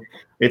regulation.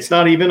 It's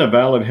not even a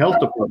valid health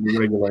department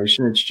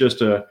regulation. It's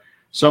just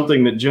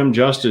something that Jim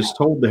Justice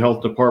told the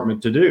health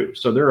department to do.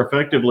 So they're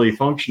effectively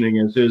functioning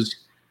as his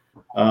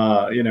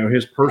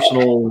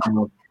personal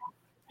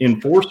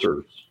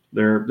enforcers.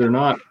 They're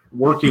not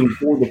working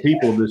for the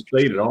people of this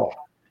state at all.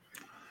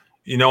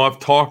 I've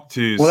talked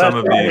to some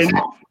of these.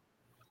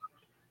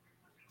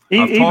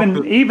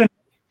 Even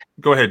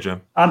go ahead,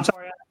 Jim. I'm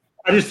sorry.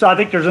 I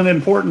think there's an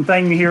important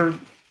thing here.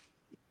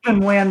 Even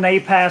when they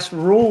pass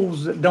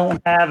rules that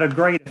don't have a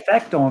great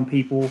effect on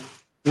people,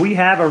 we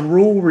have a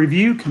rule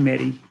review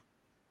committee,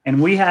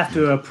 and we have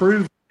to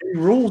approve the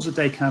rules that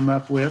they come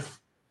up with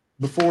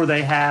before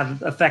they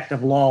have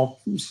effective law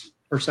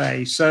per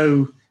se.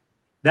 So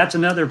that's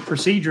another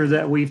procedure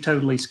that we've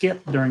totally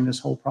skipped during this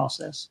whole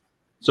process.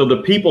 So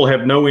the people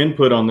have no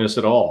input on this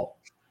at all.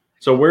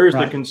 So where is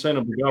the consent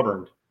of the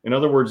governed? In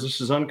other words,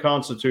 this is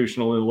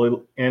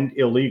unconstitutional and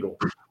illegal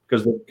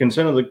because the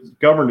consent of the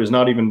governed is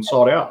not even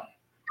sought out.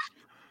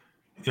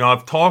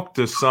 I've talked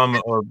to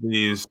some of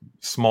these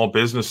small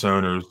business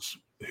owners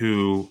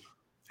who,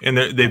 and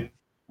they've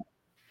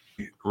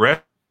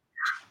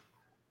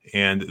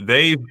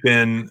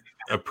been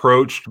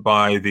approached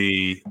by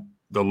the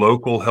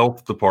local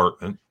health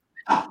department,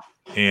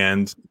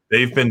 and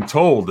they've been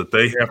told that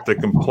they have to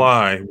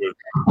comply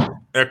with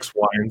X,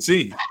 Y, and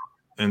Z.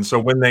 And so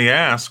when they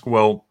ask,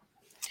 well,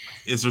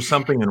 is there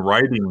something in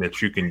writing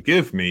that you can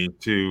give me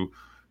to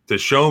to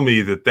show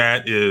me that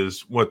that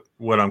is what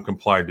I'm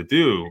complied to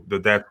do,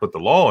 that's what the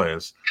law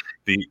is.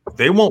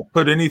 They won't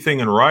put anything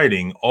in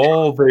writing.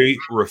 All they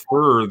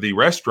refer the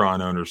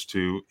restaurant owners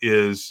to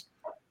is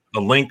a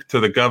link to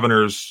the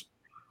governor's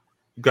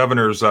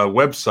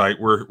website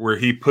where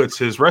he puts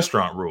his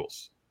restaurant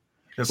rules.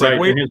 It's right. like,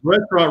 wait, and his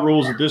restaurant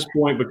rules at this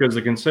point, because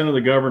the consent of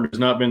the governor has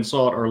not been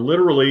sought, are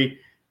literally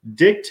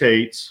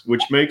dictates,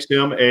 which makes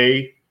him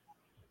a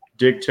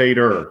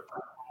dictator.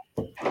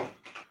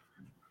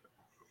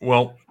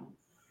 well,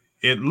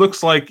 it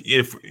looks like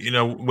if,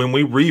 when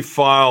we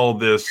refile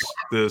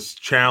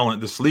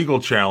this legal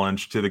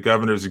challenge to the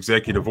governor's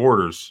executive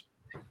orders,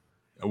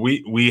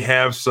 we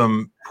have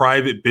some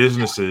private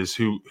businesses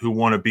who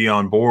want to be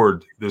on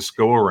board this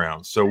go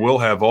around. So we'll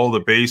have all the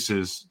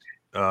bases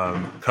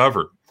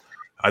covered.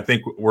 I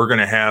think we're going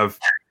to have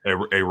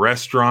a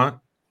restaurant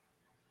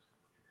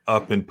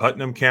up in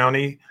Putnam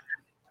County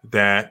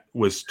that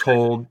was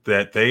told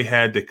that they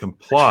had to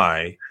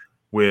comply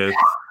with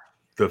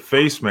the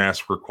face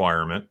mask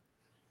requirement,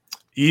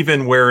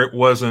 even where it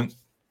wasn't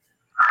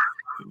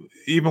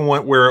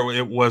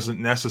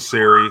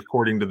necessary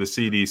according to the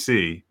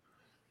CDC,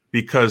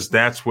 because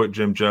that's what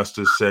Jim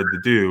Justice said to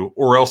do,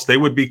 or else they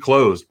would be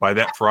closed by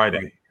that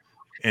Friday.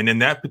 And in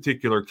that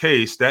particular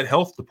case, that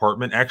health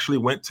department actually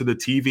went to the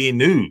TV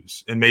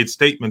news and made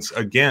statements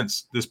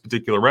against this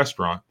particular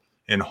restaurant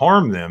and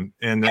harmed them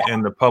in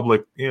the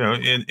public,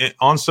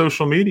 on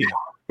social media,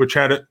 which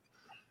had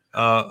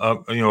a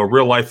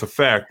real life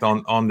effect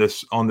on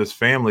this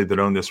family that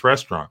owned this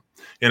restaurant.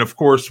 And of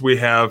course, we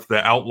have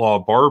the outlaw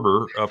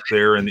barber up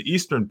there in the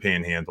Eastern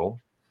Panhandle,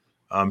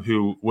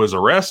 who was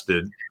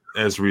arrested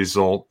as a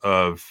result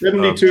of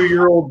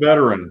 72-year-old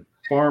veteran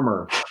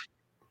farmer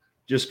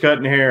just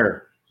cutting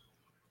hair.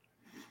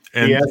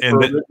 He asked for a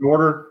written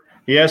order.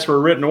 He asked for a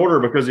written order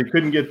because he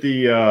couldn't get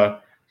the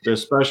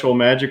special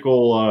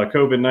magical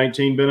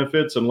COVID-19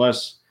 benefits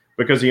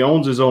because he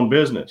owns his own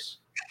business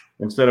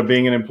instead of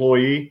being an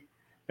employee.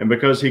 And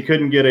because he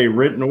couldn't get a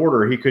written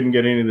order, he couldn't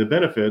get any of the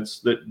benefits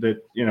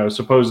that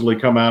supposedly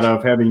come out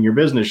of having your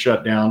business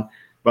shut down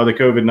by the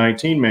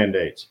COVID-19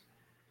 mandates.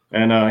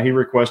 And he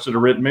requested a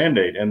written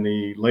mandate. And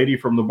the lady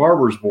from the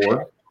Barbers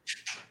Board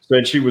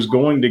said she was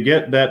going to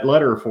get that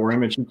letter for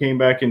him, and she came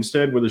back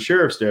instead with a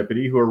sheriff's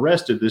deputy who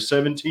arrested this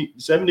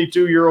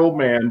 72-year-old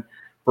man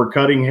for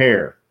cutting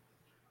hair.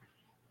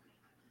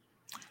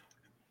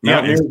 Yeah,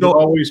 and still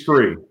always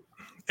free.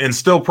 And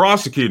still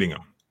prosecuting him.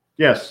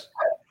 Yes.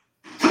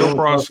 Still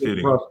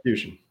prosecuting.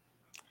 Prosecution.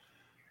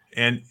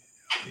 And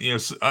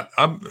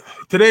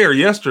today or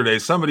yesterday,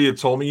 somebody had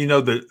told me,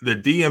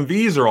 the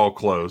DMVs are all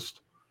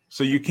closed,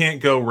 so you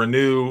can't go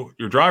renew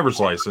your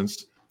driver's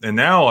license. And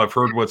now I've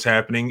heard what's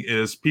happening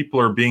is people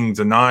are being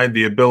denied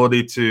the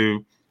ability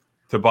to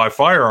buy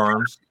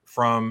firearms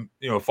from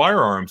a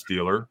firearms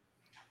dealer,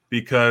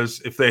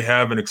 because if they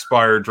have an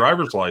expired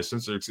driver's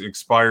license or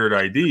expired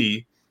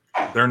ID,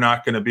 they're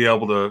not going to be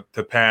able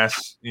to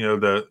pass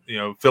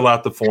fill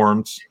out the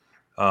forms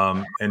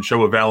and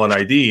show a valid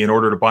ID in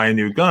order to buy a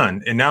new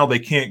gun. And now they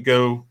can't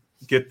go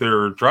get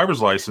their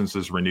driver's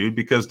licenses renewed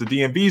because the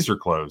DMVs are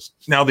closed.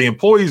 Now the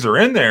employees are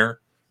in there,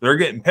 they're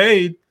getting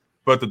paid,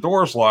 but the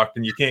door's locked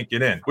and you can't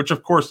get in, which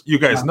of course you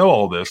guys know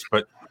all this,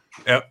 but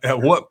at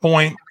what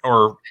point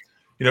are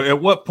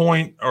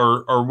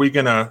we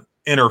going to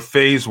enter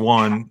phase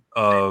one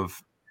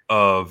of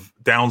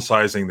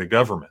downsizing the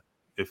government?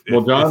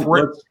 John,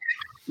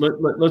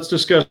 let's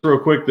discuss real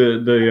quick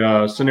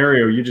the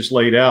scenario you just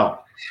laid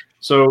out.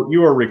 So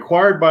you are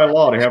required by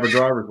law to have a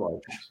driver's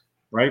license,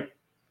 right?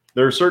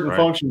 There are certain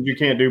functions you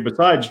can't do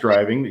besides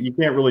driving that you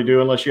can't really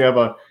do unless you have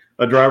a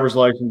driver's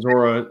license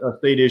or a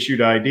state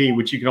issued ID,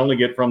 which you can only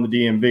get from the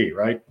DMV,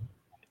 right?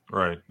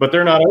 Right. But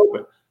they're not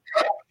open.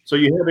 So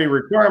you have a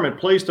requirement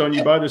placed on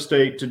you by the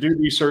state to do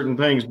these certain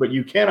things, but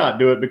you cannot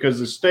do it because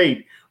the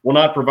state will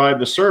not provide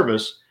the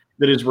service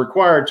that is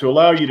required to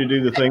allow you to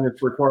do the thing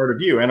that's required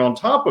of you. And on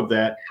top of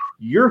that,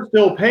 you're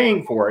still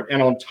paying for it.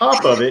 And on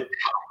top of it,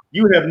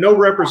 you have no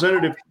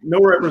representation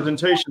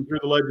through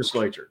the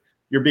legislature.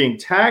 You're being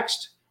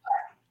taxed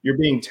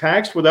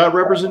without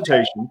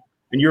representation,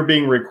 and you're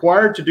being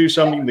required to do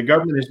something the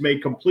government has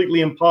made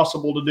completely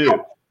impossible to do.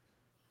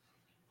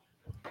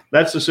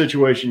 That's the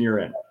situation you're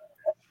in.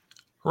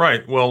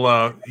 Right.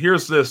 Well,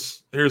 here's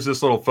this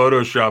little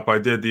Photoshop I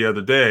did the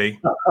other day,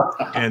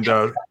 and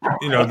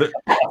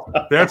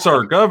that's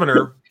our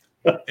governor,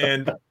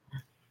 and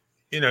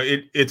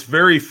it's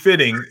very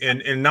fitting,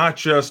 and not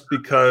just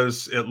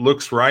because it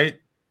looks right.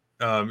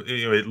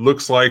 It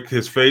looks like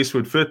his face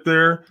would fit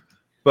there,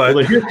 but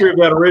the history of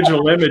that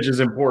original image is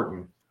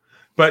important.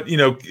 But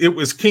it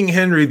was King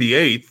Henry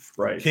VIII,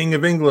 right, King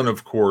of England,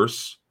 of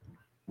course,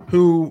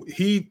 who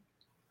he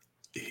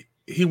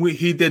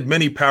did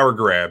many power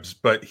grabs,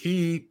 but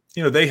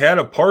they had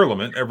a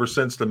parliament ever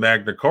since the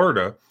Magna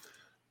Carta,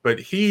 but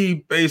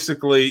he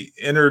basically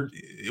entered.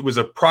 It was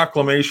a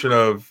proclamation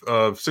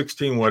of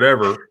 16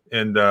 whatever,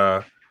 and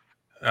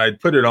I'd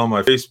put it on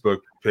my Facebook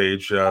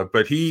page.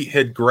 But he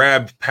had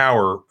grabbed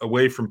power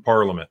away from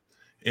Parliament,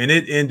 And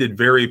it ended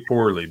very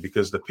poorly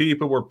because the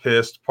people were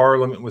pissed.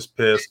 Parliament was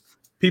pissed.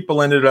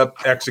 People ended up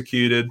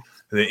executed.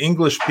 The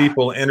English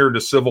people entered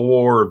a civil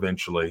war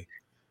eventually.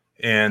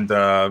 And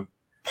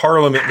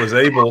Parliament was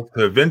able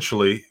to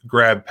eventually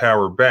grab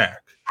power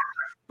back.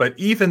 But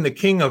even the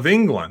King of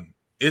England,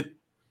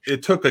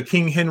 it took a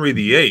King Henry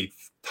VIII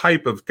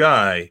type of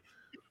guy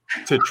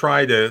to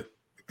try to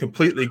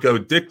completely go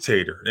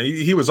dictator.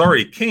 He was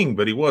already king,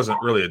 but he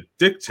wasn't really a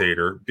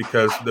dictator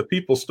because the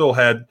people still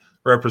had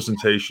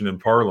representation in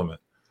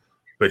Parliament.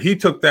 But he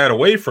took that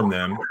away from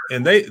them,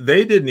 and they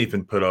didn't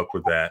even put up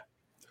with that.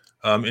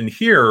 And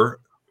here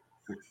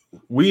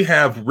we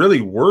have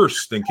really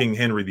worse than King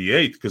Henry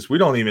VIII because we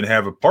don't even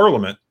have a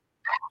Parliament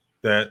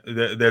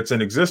that's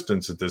in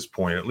existence at this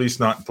point, at least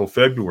not until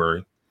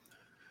February.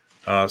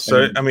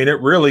 So, I mean, it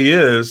really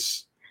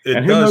is.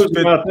 And who knows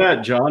about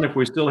that, John, if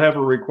we still have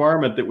a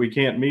requirement that we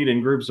can't meet in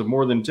groups of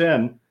more than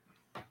 10.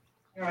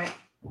 Right.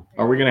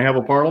 Are we going to have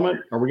a parliament?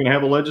 Are we going to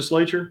have a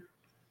legislature?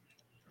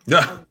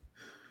 Yeah.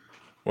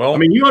 Well, I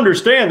mean, you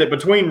understand that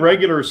between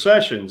regular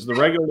sessions, the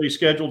regularly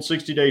scheduled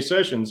 60-day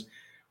sessions,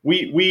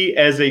 we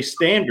as a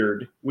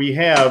standard, we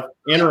have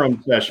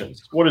interim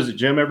sessions. What is it,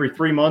 Jim? Every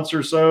 3 months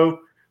or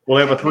so,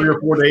 we'll have a 3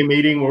 or 4 day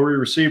meeting where we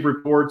receive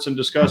reports and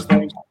discuss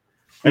things.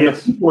 And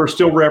Yes. the people are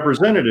still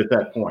represented at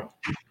that point.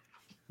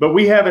 But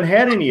we haven't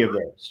had any of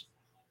those.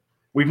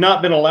 We've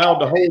not been allowed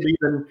to hold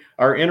even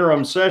our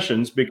interim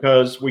sessions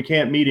because we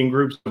can't meet in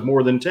groups of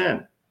more than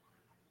 10.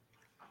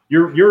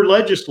 Your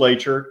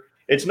legislature,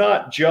 it's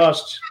not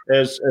just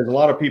as a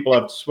lot of people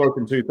I've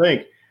spoken to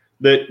think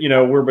that, you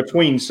know, we're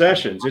between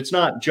sessions. It's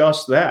not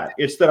just that.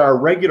 It's that our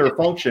regular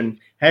function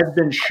has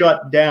been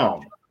shut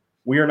down.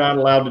 We are not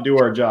allowed to do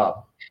our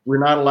job. We're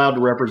not allowed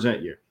to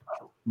represent you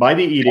by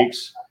the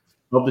edicts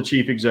of the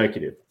chief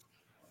executive.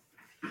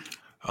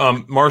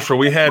 Marshall,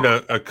 we had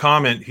a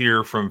comment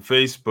here from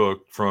Facebook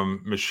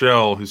from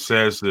Michelle who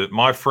says that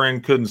my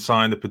friend couldn't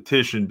sign the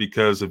petition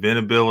because of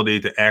inability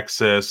to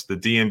access the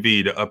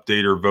DMV to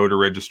update her voter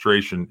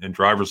registration and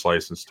driver's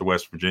license to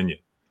West Virginia.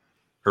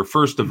 Her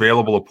first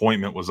available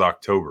appointment was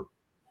October.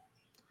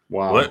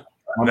 Wow. Well,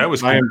 that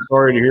was. I am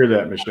sorry to hear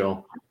that,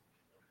 Michelle.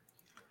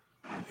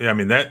 Yeah, I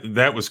mean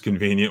that was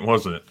convenient,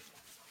 wasn't it?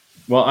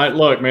 Well,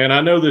 look, man, I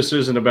know this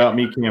isn't about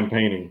me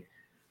campaigning,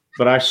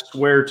 but I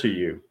swear to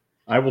you,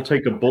 I will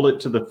take a bullet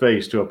to the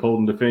face to uphold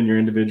and defend your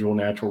individual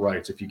natural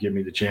rights if you give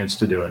me the chance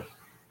to do it.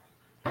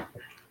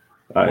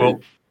 Well,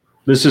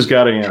 this has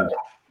got to end.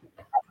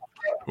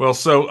 Well,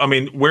 so, I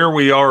mean, where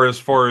we are as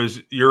far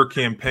as your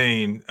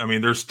campaign, I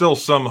mean, there's still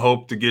some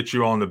hope to get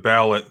you on the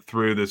ballot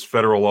through this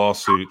federal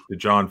lawsuit that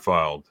John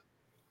filed.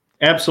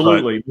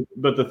 Absolutely.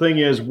 But the thing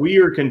is, we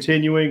are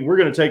continuing. We're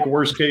going to take a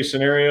worst case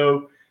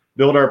scenario,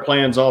 build our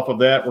plans off of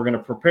that. We're going to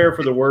prepare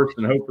for the worst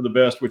and hope for the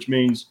best, which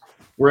means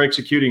we're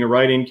executing a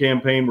write-in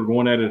campaign. We're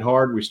going at it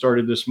hard. We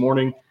started this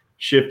morning,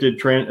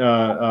 shifted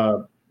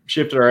our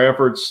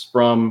efforts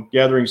from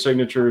gathering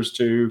signatures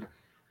to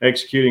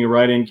executing a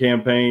write-in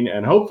campaign.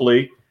 And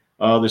hopefully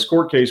this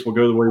court case will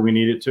go the way we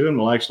need it to, and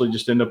we'll actually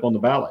just end up on the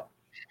ballot.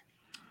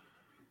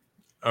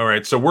 All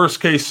right. So worst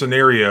case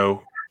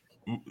scenario,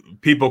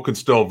 people can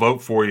still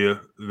vote for you.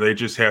 They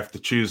just have to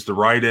choose the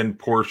write-in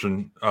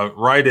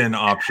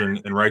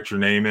option and write your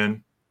name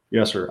in.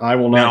 Yes, sir. I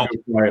will not do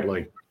it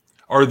quietly.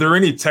 Are there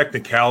any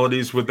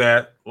technicalities with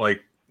that?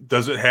 Like,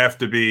 does it have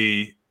to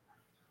be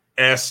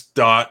S.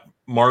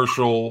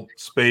 Marshall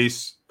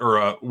space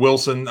or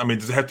Wilson? I mean,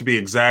 does it have to be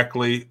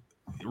exactly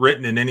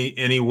written in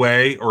any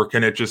way, or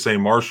can it just say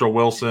Marshall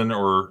Wilson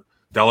or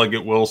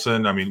Delegate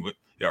Wilson? I mean,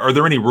 are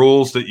there any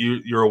rules that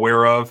you're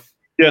aware of?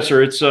 Yes,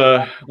 sir. It's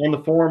on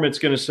the form. It's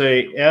going to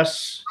say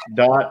S.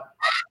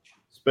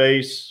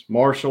 space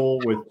Marshall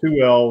with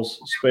 2 L's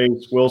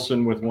space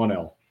Wilson with 1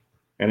 L,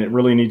 and it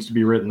really needs to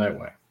be written that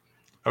way.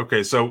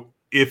 Okay, so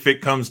if it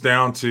comes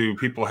down to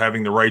people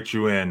having to write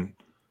you in,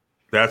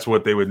 that's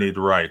what they would need to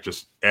write.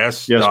 Just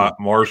S. Yes, sir.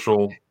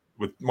 Marshall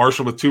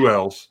with 2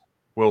 L's,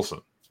 Wilson.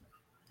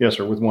 Yes,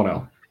 sir, with 1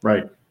 L.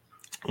 Right.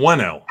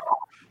 1 L.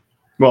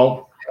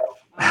 Well,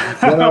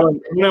 1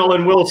 L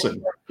and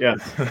Wilson. Yeah.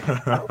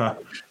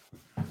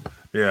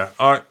 Yeah.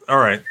 All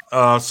right.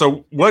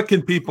 So what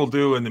can people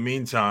do in the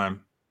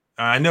meantime?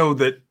 I know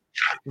that,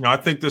 I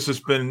think this has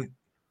been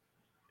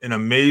an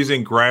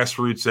amazing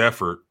grassroots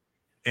effort.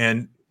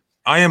 And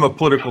I am a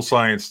political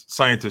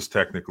scientist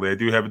technically. I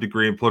do have a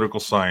degree in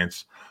political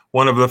science.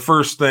 One of the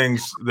first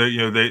things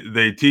that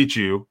they teach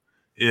you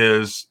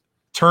is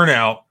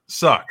turnout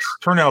sucks.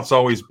 Turnout's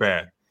always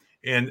bad.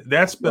 And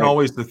that's been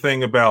always the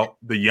thing about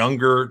the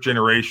younger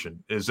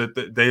generation, is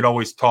that they'd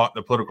always taught in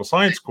the political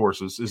science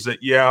courses is that,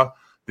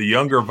 the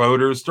younger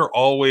voters, they're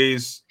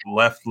always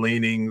left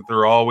leaning.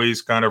 They're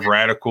always kind of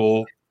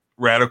radical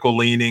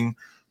leaning,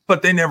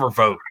 but they never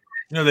vote.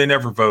 They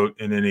never vote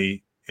in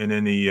any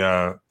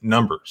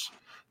numbers.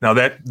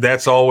 Now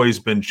that's always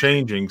been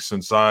changing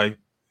since I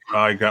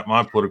got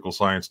my political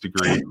science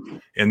degree,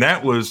 and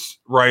that was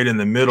right in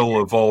the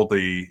middle of all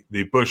the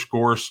Bush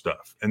Gore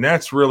stuff. And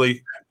that's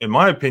really, in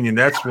my opinion,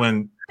 that's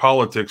when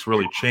politics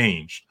really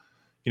changed.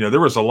 there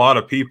was a lot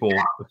of people,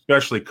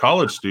 especially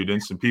college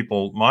students and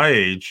people my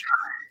age,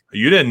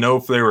 you didn't know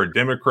if they were a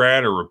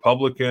Democrat or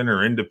Republican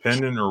or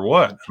independent or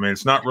what. I mean,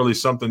 it's not really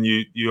something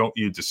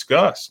you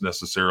discuss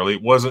necessarily.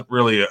 It wasn't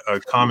really a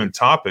common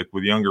topic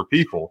with younger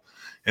people.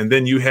 And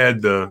then you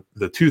had the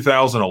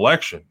 2000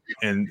 election,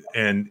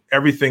 and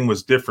everything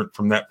was different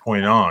from that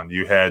point on.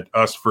 You had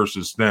us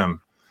versus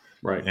them,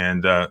 Right?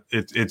 And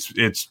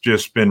it's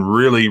just been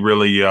really,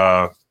 really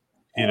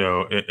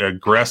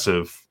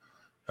aggressive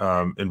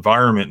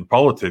environment in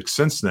politics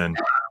since then.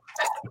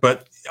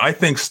 But I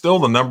think still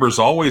the numbers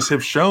always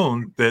have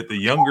shown that the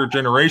younger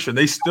generation,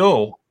 they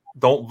still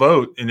don't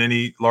vote in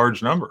any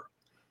large number.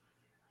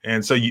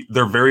 And so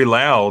they're very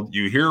loud.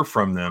 You hear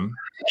from them,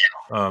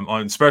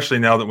 especially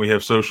now that we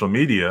have social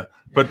media,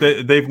 but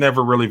they've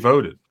never really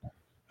voted.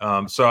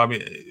 So, I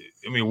mean,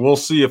 we'll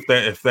see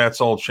if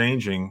that's all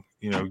changing,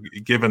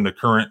 given the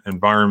current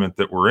environment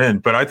that we're in.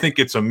 But I think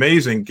it's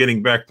amazing,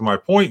 getting back to my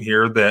point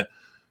here, that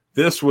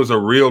this was a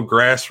real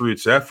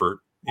grassroots effort,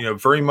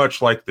 very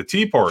much like the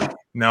Tea Party.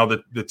 Now,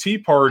 the Tea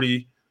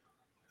Party,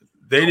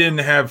 they didn't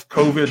have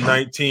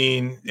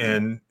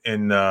COVID-19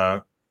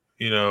 and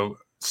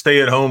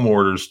stay-at-home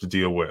orders to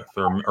deal with,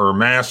 or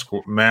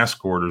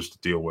mask orders to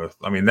deal with.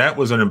 I mean, that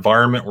was an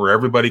environment where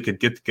everybody could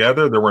get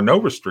together. There were no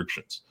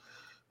restrictions.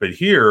 But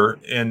here,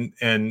 in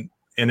an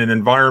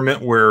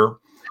environment where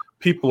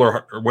people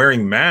are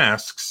wearing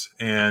masks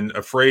and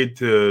afraid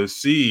to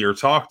see or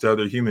talk to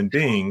other human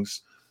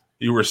beings,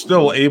 you were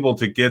still able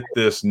to get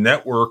this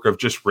network of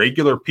just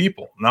regular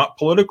people, not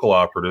political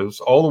operatives,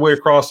 all the way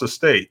across the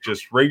state,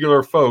 just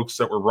regular folks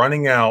that were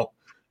running out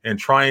and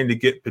trying to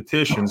get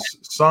petitions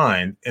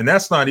signed. And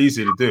that's not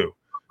easy to do.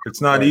 It's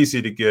not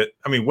easy to get.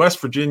 I mean, West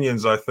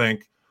Virginians, I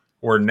think,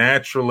 were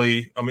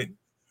naturally,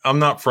 I'm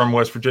not from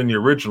West Virginia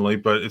originally,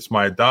 but it's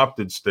my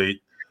adopted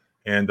state.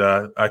 And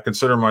I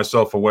consider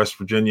myself a West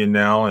Virginian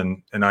now,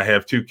 and I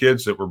have 2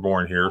 kids that were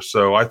born here.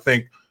 So I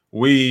think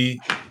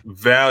we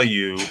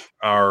value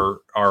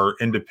our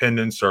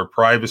independence, our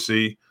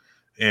privacy,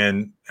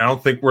 and I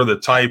don't think we're the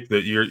type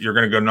that you're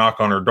going to go knock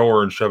on our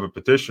door and shove a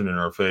petition in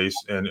our face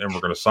and we're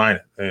going to sign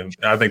it. And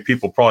I think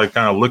people probably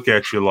kind of look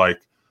at you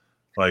like,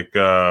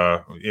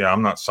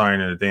 I'm not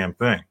signing a damn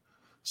thing.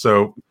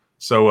 So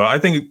I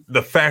think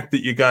the fact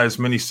that you got as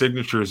many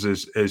signatures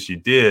as you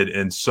did,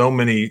 and so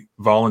many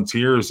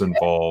volunteers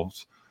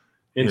involved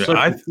in such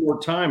a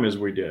short time as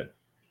we did.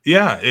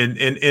 Yeah,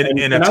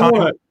 in a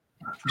time.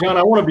 John,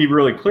 I want to be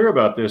really clear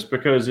about this,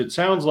 because it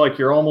sounds like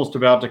you're almost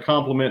about to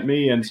compliment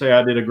me and say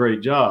I did a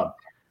great job.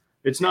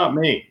 It's not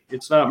me.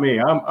 It's not me.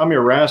 I'm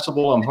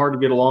irascible. I'm hard to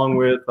get along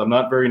with. I'm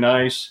not very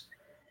nice.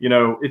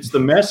 It's the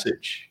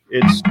message.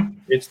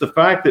 It's the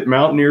fact that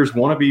Mountaineers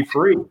want to be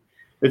free.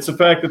 It's the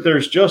fact that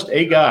there's just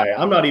a guy.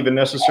 I'm not even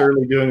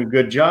necessarily doing a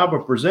good job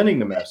of presenting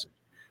the message,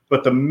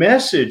 but the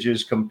message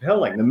is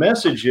compelling. The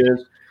message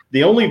is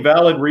the only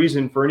valid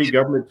reason for any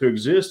government to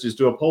exist is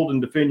to uphold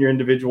and defend your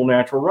individual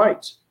natural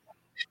rights.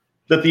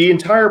 That the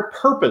entire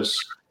purpose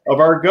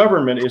of our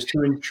government is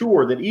to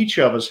ensure that each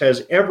of us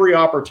has every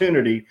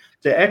opportunity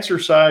to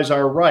exercise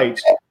our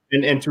rights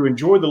and to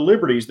enjoy the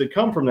liberties that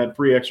come from that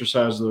free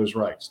exercise of those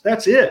rights.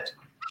 That's it.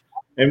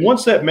 And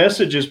once that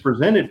message is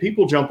presented,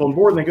 people jump on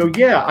board and they go,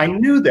 yeah, I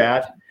knew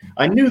that.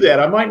 I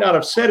might not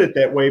have said it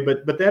that way,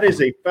 but that is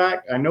a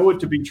fact. I know it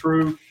to be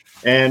true.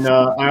 And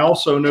I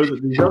also know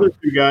that these other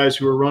 2 guys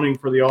who are running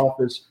for the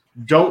office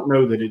don't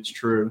know that it's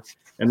true,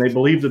 and they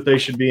believe that they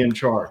should be in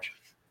charge.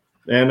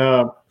 And,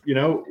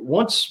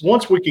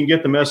 once we can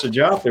get the message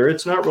out there,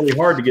 it's not really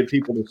hard to get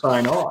people to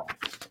sign on.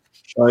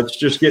 It's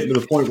just getting to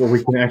the point where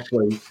we can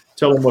actually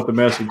tell them what the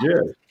message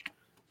is.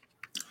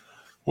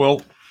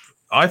 Well,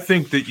 I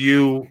think that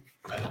you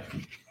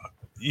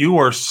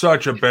are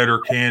such a better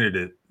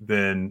candidate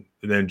than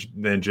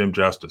Jim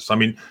Justice. I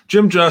mean,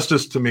 Jim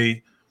Justice, to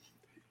me,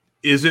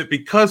 is it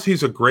because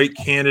he's a great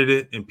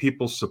candidate and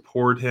people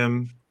support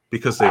him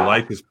because they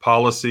like his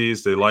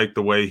policies, they like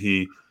the way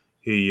he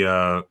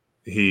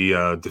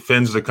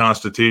defends the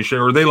Constitution,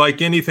 or they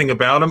like anything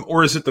about him,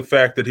 or is it the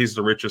fact that he's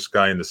the richest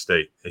guy in the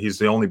state? He's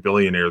the only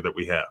billionaire that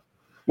we have.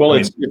 Well,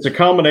 it's a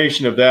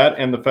combination of that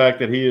and the fact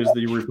that he is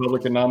the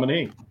Republican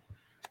nominee.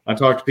 I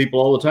talk to people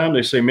all the time.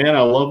 They say, man, I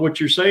love what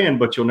you're saying,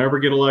 but you'll never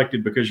get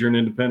elected because you're an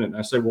independent. And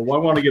I say, well, why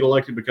want to get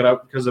elected?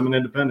 Because I'm an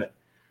independent.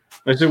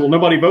 They say, well,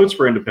 nobody votes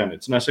for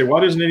independents. And I say, why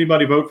doesn't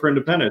anybody vote for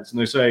independents?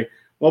 And they say,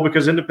 well,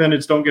 because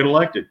independents don't get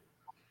elected.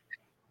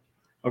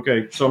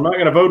 Okay, so I'm not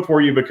going to vote for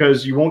you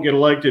because you won't get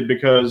elected,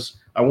 because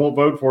I won't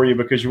vote for you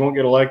because you won't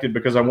get elected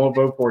because I won't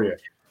vote for you.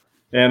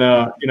 And,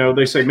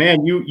 they say,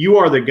 man, you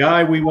are the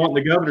guy we want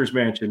in the governor's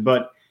mansion.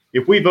 But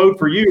if we vote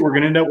for you, we're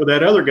going to end up with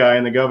that other guy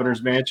in the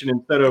governor's mansion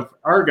instead of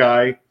our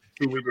guy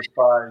who we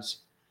despise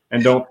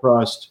and don't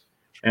trust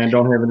and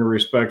don't have any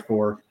respect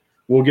for.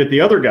 We'll get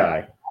the other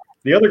guy,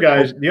 the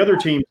other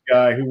team's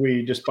guy who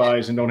we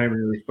despise and don't have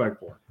any respect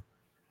for.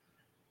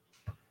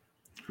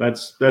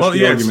 That's well, the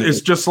yeah, argument.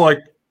 it's just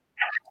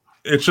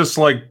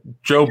like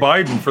Joe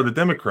Biden for the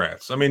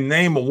Democrats. I mean,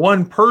 name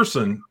one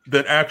person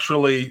that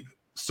actually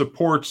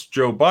supports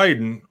Joe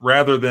Biden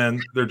rather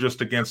than they're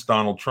just against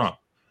Donald Trump.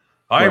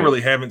 I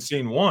really haven't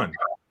seen one.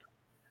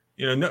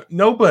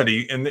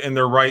 Nobody in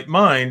their right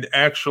mind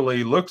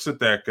actually looks at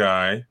that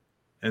guy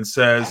and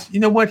says, you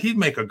know what, he'd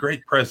make a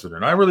great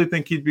president. I really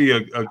think he'd be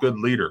a good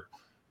leader.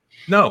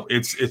 No,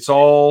 it's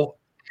all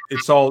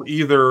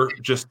either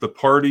just the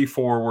party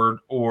forward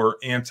or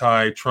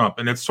anti-Trump.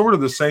 And it's sort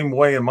of the same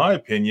way, in my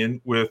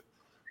opinion, with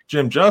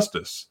Jim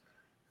Justice.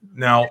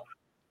 Now,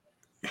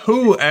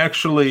 who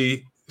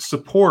actually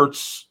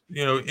supports,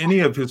 any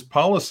of his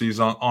policies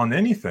on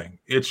anything?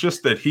 It's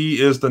just that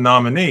he is the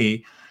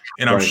nominee.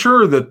 And I'm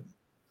sure that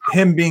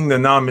him being the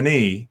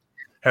nominee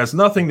has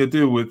nothing to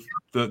do with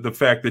the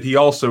fact that he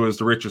also is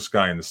the richest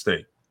guy in the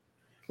state.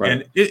 Right.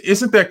 And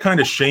isn't that kind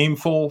of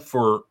shameful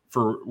for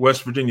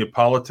West Virginia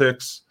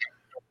politics?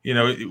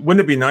 Wouldn't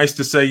it be nice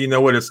to say,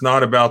 it's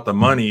not about the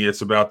money,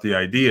 it's about the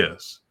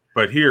ideas.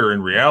 But here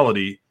in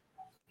reality,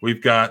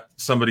 we've got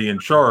somebody in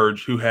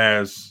charge who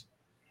has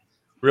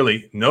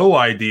really no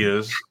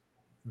ideas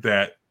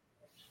that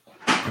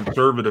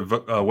conservative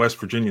West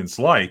Virginians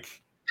like,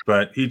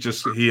 but he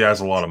has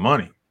a lot of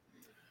money.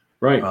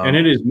 Right. And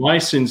it is my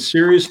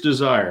sincerest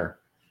desire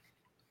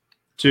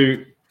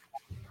to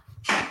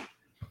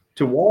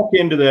walk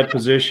into that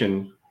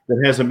position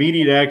that has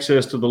immediate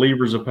access to the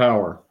levers of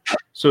power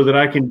so that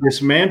I can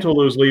dismantle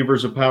those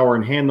levers of power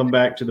and hand them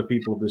back to the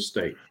people of this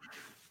state.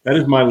 That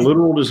is my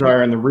literal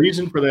desire. And the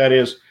reason for that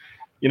is,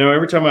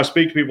 every time I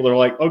speak to people, they're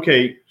like,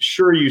 okay,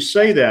 sure, you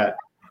say that,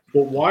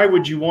 but why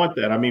would you want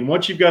that? I mean,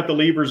 once you've got the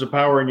levers of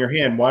power in your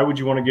hand, why would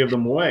you want to give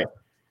them away?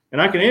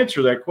 And I can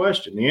answer that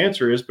question. The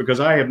answer is because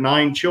I have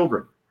 9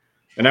 children,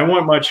 and I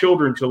want my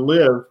children to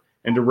live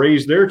and to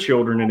raise their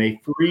children in a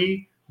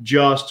free,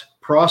 just,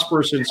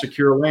 prosperous, and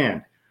secure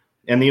land.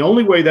 And the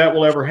only way that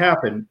will ever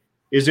happen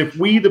is if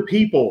we the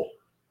people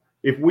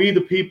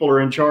are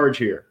in charge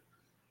here,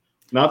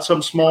 not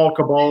some small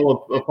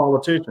cabal of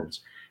politicians.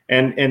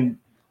 And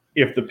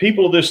if the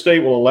people of this state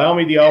will allow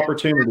me the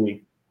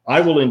opportunity, I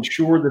will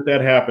ensure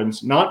that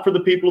happens, not for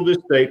the people of this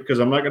state, because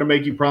I'm not going to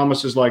make you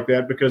promises like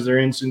that because they're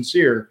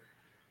insincere,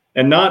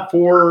 and not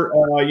for,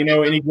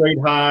 any great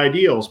high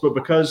ideals, but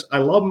because I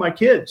love my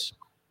kids.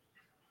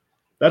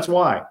 That's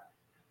why.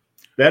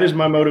 That is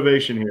my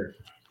motivation here.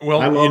 Well,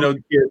 I love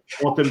the kids.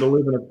 I want them to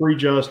live in a free,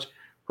 just,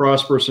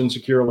 prosperous, and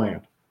secure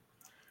land.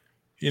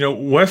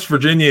 West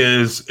Virginia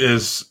is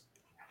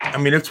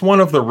it's one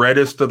of the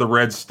reddest of the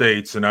red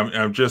states, and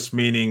I'm just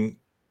meaning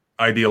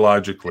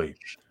ideologically.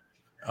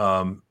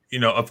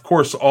 Of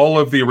course, all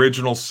of the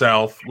original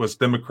South was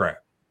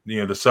Democrat,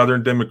 the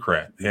Southern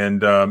Democrat.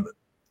 And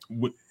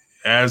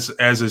as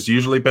has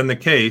usually been the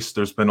case,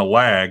 there's been a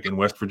lag, and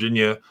West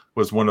Virginia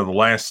was one of the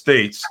last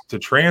states to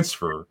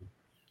transfer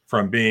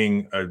from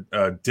being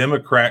a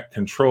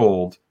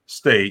Democrat-controlled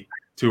state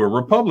to a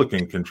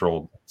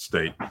Republican-controlled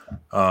state,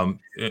 one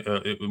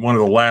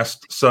of the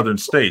last Southern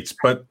states.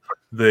 But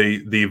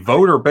the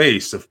voter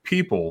base of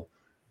people,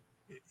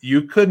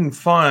 you couldn't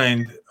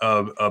find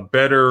a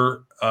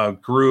better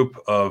group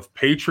of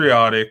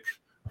patriotic,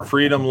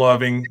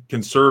 freedom-loving,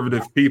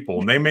 conservative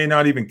people. And they may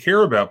not even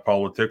care about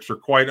politics or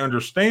quite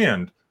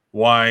understand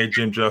why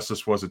Jim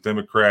Justice was a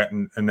Democrat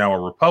and now a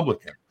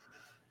Republican.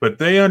 But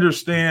they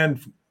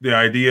understand the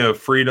idea of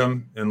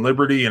freedom and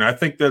liberty. And I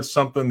think that's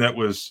something that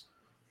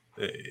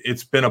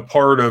it's been a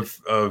part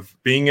of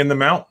being in the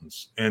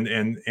mountains.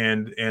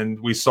 And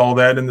we saw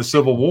that in the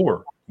Civil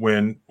War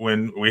when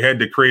we had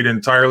to create an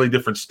entirely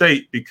different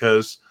state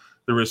because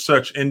there was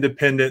such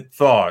independent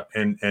thought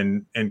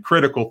and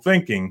critical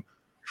thinking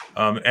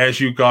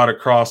as you got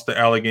across the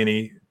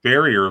Allegheny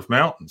barrier of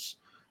mountains.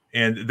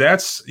 And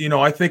that's,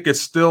 I think it's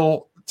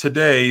still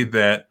today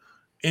that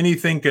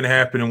anything can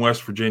happen in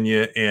West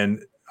Virginia.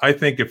 And I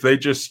think if they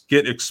just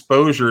get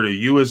exposure to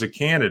you as a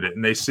candidate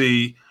and they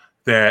see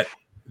that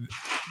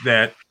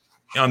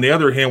on the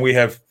other hand, we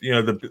have,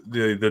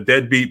 the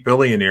deadbeat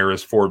billionaire,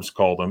 as Forbes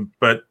called him.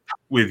 But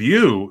with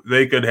you,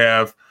 they could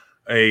have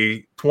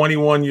a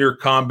 21-year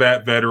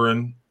combat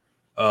veteran,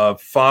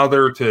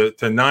 father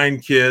to 9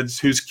 kids,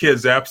 whose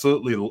kids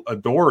absolutely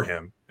adore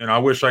him. And I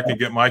wish I could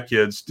get my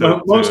kids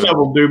to. Most of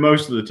them do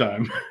most of the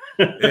time.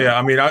 Yeah,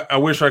 I mean, I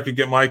wish I could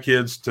get my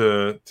kids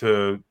to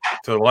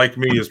like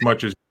me as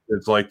much as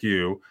kids like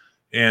you,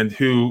 and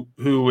who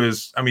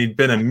is,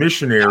 been a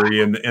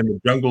missionary in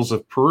the jungles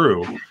of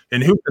Peru,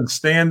 and who can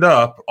stand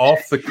up off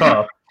the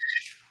cuff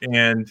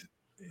and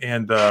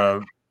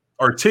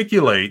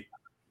articulate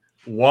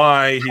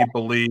why he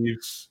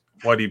believes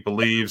what he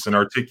believes and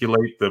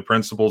articulate the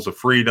principles of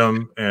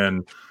freedom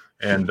and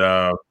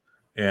the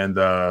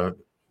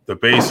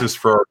basis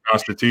for our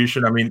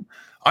Constitution.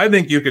 I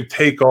think you could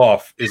take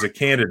off as a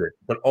candidate,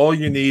 but all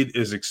you need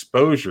is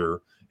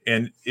exposure.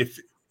 And if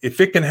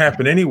it can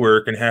happen anywhere,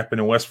 it can happen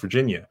in West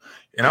Virginia.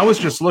 And I was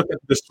just looking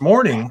this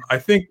morning, I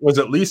think, was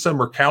it Lisa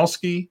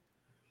Murkowski?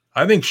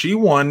 I think she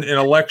won an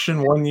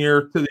election one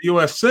year to the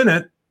U.S.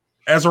 Senate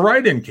as a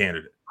write-in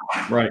candidate.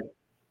 Right.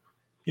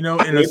 In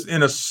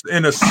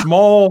a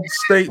small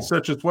state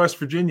such as West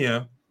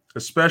Virginia,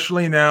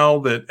 especially now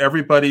that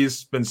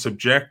everybody's been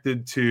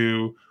subjected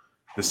to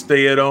the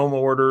stay-at-home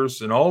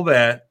orders and all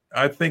that.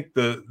 I think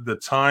the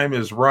time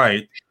is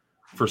right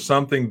for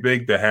something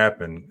big to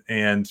happen,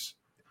 and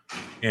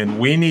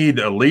we need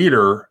a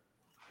leader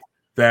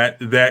that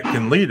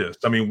can lead us.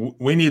 I mean,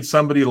 we need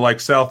somebody like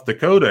South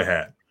Dakota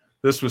had.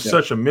 This was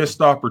such a missed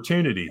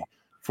opportunity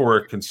for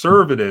a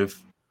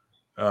conservative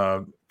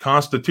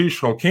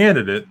constitutional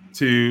candidate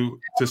to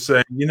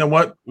say, you know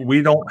what,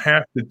 we don't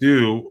have to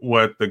do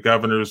what the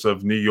governors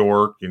of New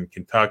York and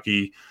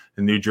Kentucky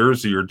and New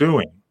Jersey are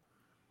doing.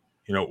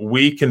 You know,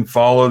 we can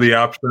follow the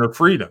option of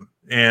freedom.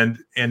 And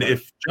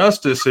if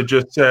Justice had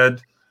just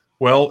said,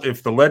 well,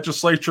 if the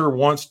legislature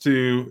wants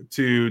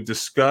to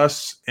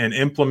discuss and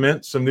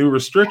implement some new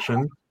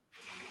restrictions,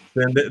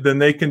 then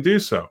they can do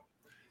so.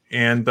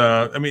 And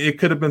I mean, it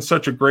could have been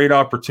such a great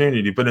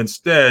opportunity, but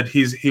instead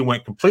he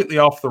went completely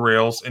off the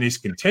rails, and he's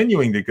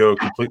continuing to go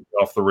completely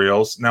off the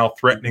rails, now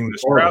threatening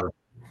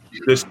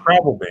this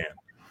travel ban.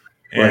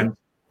 And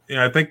you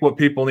know, I think what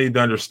people need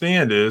to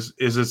understand is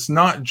it's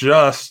not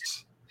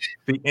just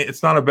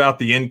it's not about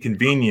the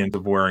inconvenience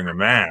of wearing a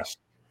mask.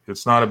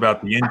 It's not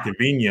about the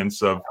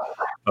inconvenience of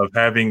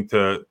having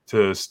to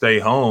stay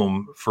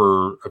home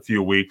for a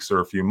few weeks or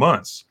a few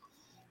months.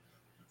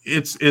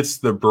 It's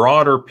the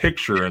broader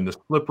picture and the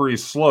slippery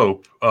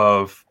slope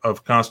of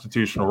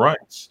constitutional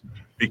rights.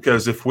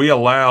 Because if we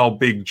allow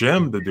Big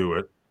Jim to do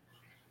it,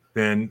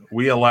 then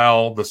we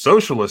allow the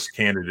socialist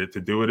candidate to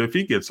do it if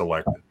he gets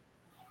elected.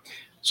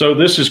 So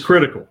this is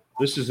critical.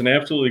 This is an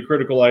absolutely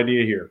critical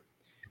idea here.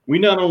 We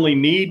not only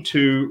need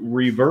to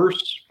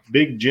reverse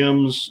Big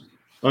Jim's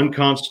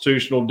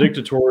unconstitutional,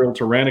 dictatorial,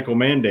 tyrannical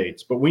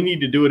mandates, but we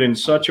need to do it in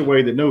such a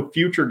way that no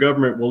future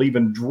government will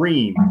even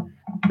dream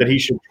that he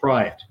should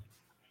try it.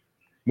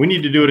 We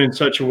need to do it in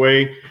such a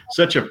way,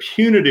 such a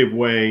punitive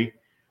way,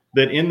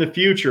 that in the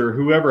future,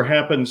 whoever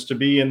happens to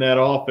be in that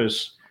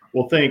office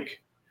will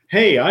think,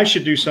 hey, I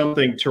should do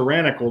something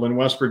tyrannical in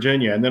West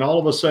Virginia. And then all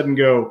of a sudden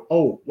go,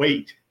 oh,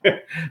 wait,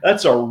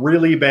 that's a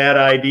really bad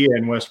idea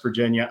in West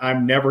Virginia.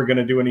 I'm never going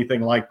to do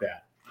anything like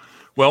that.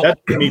 Well, that's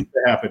what needs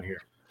to happen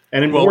here.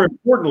 And more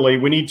importantly,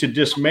 we need to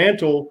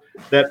dismantle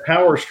that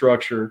power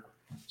structure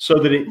so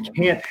that it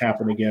can't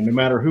happen again, no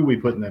matter who we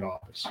put in that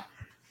office.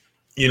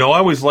 You know, I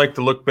always like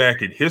to look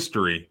back at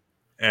history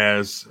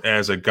as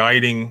a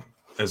guiding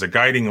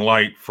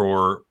light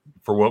for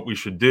what we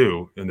should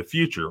do in the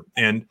future.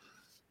 And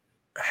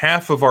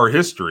half of our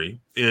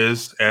history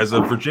is as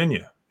of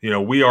Virginia. You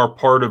know, we are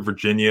part of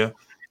Virginia.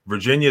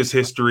 Virginia's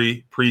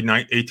history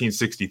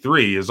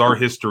pre-1863 is our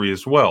history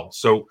as well.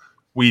 So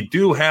we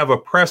do have a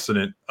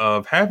precedent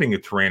of having a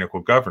tyrannical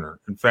governor.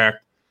 In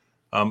fact,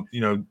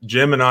 you know,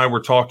 Jim and I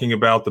were talking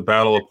about the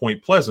Battle of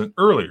Point Pleasant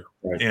earlier,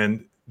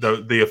 and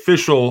the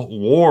official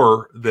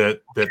war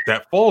that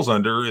falls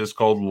under is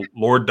called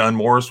Lord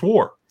Dunmore's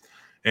War.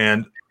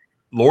 And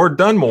Lord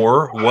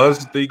Dunmore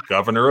was the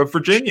governor of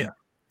Virginia.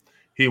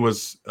 He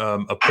was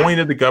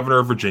appointed the governor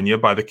of Virginia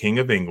by the King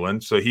of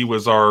England. So he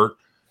was our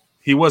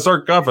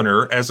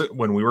governor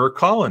when we were a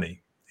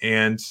colony.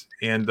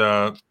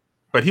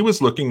 But he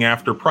was looking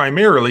after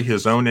primarily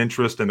his own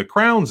interest and the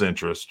Crown's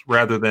interest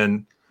rather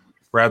than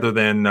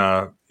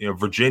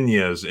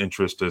Virginia's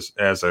interest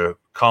as a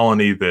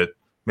colony that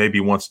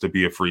maybe wants to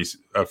be a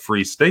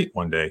free state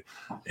one day.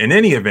 In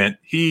any event,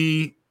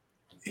 he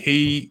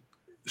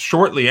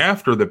shortly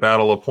after the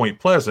Battle of Point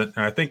Pleasant,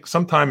 and I think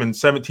sometime in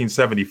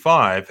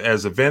 1775,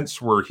 as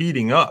events were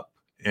heating up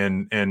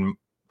in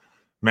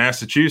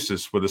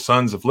Massachusetts with the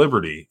Sons of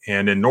Liberty,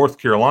 and in North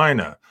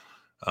Carolina,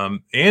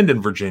 and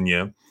in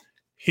Virginia,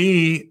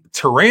 he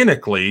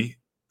tyrannically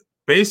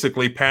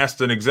basically passed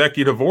an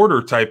executive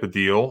order type of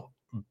deal,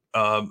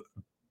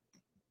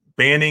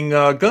 banning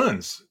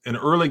guns, an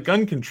early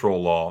gun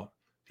control law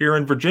here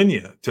in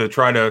Virginia to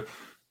try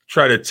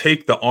to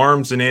take the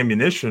arms and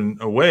ammunition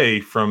away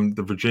from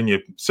the Virginia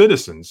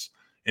citizens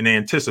in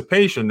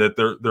anticipation that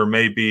there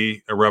may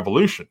be a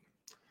revolution.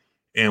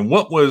 And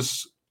what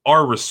was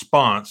our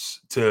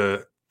response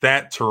to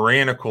that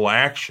tyrannical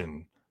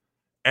action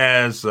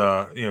as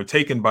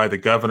taken by the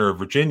governor of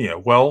Virginia?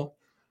 Well,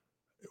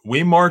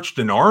 we marched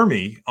an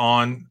army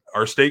on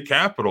our state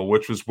capital,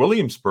 which was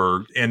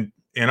Williamsburg, and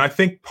I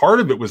think part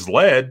of it was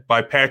led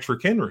by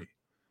Patrick Henry,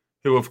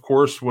 who of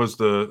course was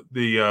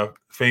the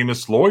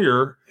famous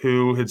lawyer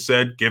who had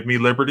said, "Give me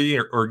liberty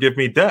or give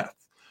me death,"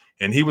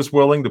 and he was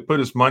willing to put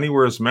his money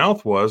where his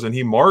mouth was, and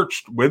he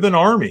marched with an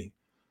army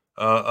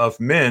of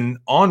men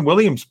on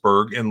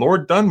Williamsburg, and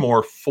Lord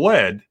Dunmore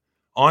fled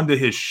onto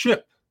his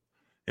ship.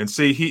 And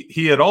see,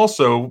 he had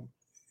also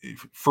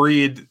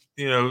freed,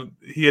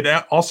 he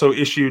had also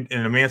issued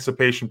an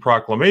Emancipation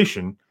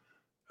Proclamation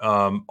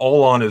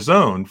all on his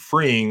own,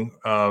 freeing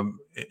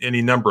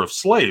any number of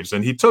slaves.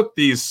 And he took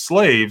these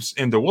slaves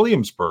into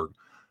Williamsburg.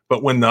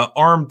 But when the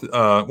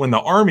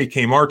army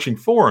came marching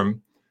for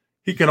him,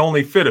 he could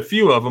only fit a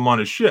few of them on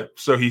his ship.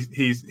 So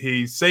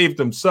he saved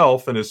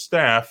himself and his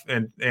staff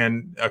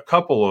and a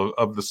couple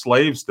of the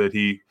slaves that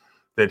he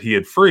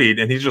had freed,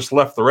 and he just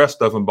left the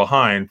rest of them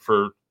behind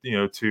for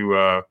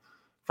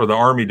for the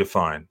Army to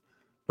find.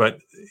 But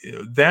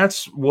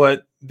that's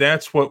what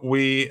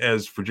we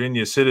as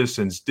Virginia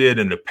citizens did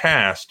in the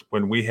past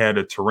when we had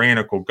a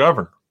tyrannical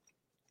governor.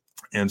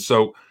 And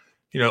so,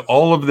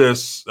 all of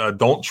this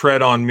 "don't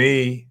tread on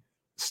me"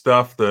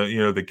 stuff,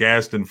 the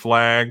Gadsden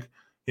flag,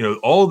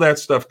 all of that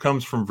stuff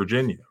comes from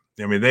Virginia.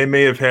 I mean, they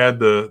may have had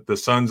the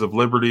Sons of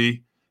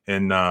Liberty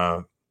and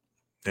what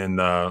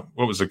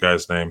was the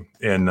guy's name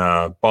in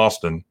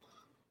Boston?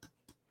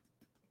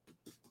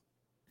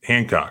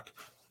 Hancock.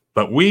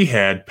 But we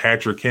had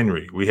Patrick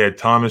Henry. We had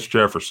Thomas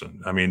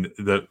Jefferson. I mean,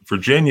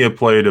 Virginia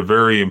played a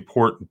very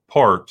important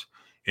part.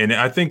 And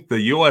I think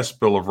the U.S.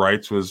 Bill of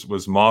Rights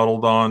was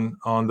modeled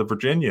on the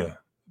Virginia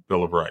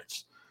Bill of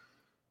Rights.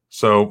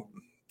 So,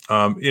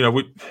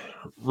 we're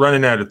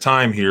running out of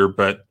time here,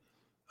 but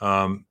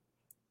I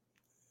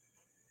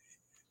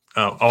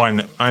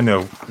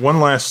know. One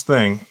last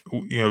thing.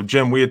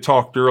 Jim, we had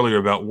talked earlier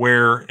about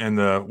where in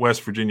the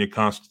West Virginia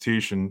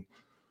Constitution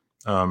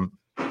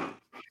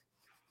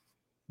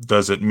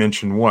does it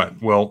mention what?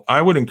 Well,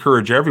 I would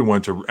encourage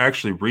everyone to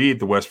actually read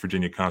the West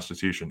Virginia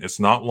Constitution. It's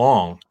not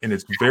long, and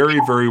it's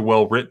very, very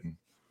well written.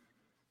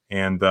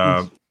 And,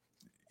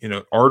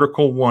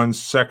 Article 1,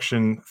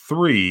 Section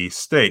 3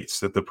 states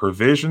that the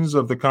provisions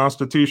of the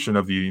Constitution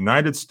of the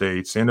United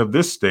States and of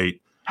this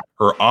state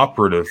are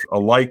operative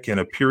alike in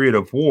a period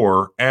of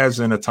war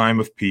as in a time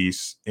of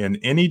peace, and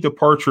any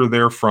departure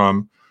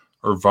therefrom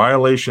or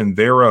violation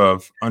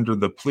thereof under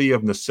the plea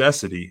of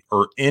necessity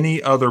or any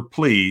other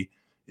plea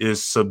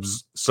is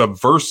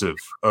subversive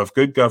of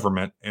good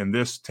government, and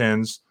this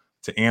tends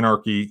to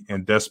anarchy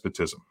and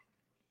despotism.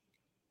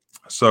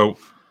 So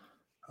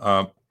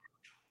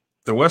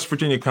the West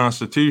Virginia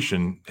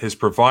Constitution has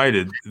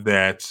provided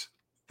that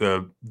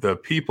the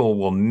people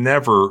will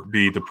never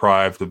be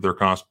deprived of their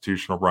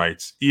constitutional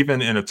rights,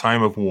 even in a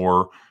time of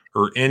war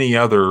or any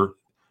other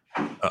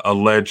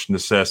alleged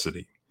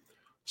necessity.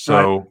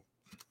 So, right.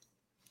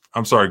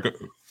 I'm sorry.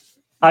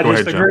 I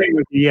just agree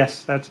with you.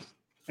 Yes, that's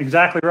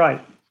exactly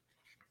right.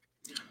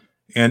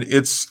 And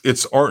it's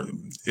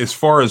as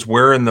far as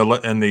where in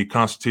the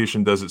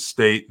Constitution does it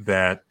state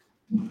that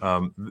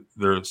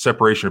the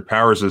separation of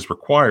powers is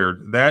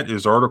required, that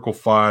is Article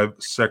 5,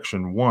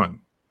 Section 1.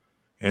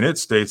 And it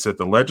states that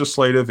the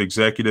legislative,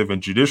 executive,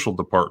 and judicial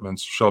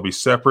departments shall be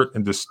separate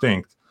and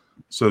distinct,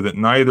 so that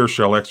neither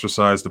shall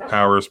exercise the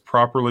powers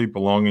properly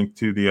belonging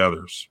to the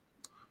others.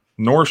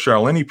 Nor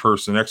shall any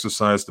person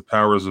exercise the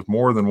powers of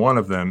more than one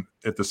of them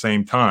at the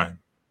same time,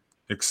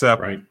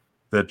 except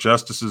that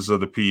justices of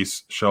the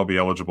peace shall be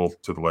eligible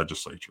to the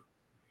legislature.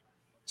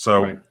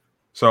 So,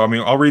 I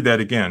mean, I'll read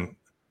that again.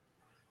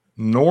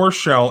 Nor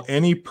shall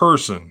any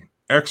person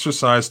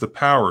exercise the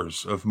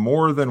powers of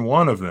more than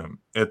one of them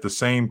at the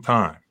same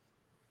time.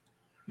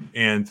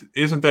 And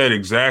isn't that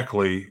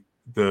exactly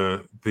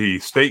the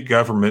state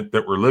government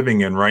that we're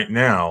living in right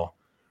now?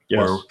 Yes.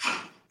 Where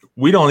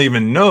we don't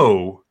even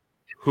know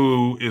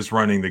who is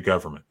running the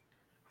government.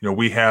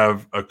 We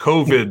have a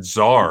COVID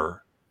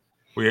czar.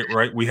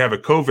 We have a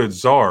COVID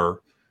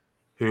czar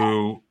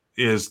who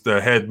is the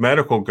head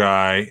medical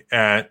guy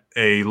at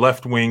a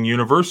left-wing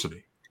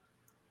university.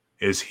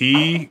 Is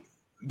he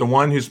the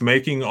one who's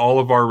making all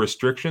of our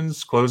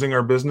restrictions, closing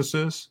our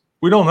businesses?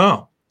 We don't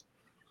know.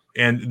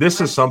 And this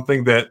is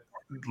something that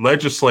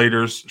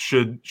legislators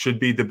should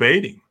be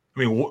debating. I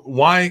mean,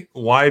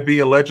 why be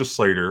a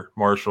legislator,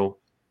 Marshall,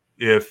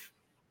 if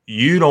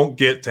you don't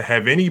get to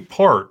have any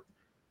part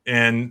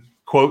in,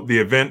 quote, the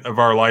event of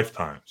our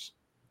lifetimes?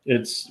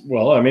 It's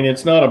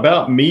not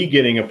about me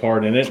getting a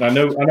part in it. And I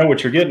know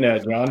what you're getting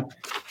at, John.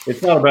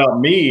 It's not about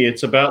me.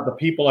 It's about the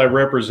people I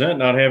represent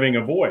not having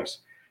a voice.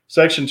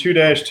 Section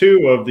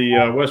 2-2 of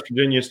the West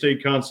Virginia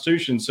State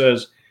Constitution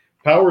says,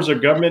 powers of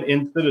government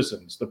in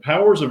citizens. The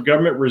powers of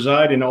government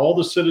reside in all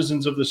the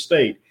citizens of the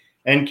state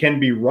and can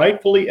be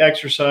rightfully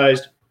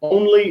exercised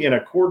only in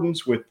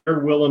accordance with their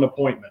will and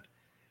appointment.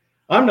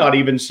 I'm not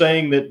even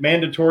saying that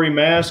mandatory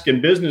mask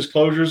and business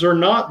closures are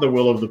not the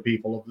will of the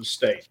people of the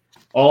state.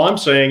 All I'm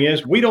saying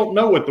is we don't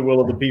know what the will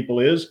of the people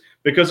is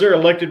because their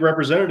elected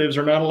representatives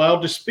are not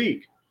allowed to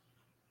speak.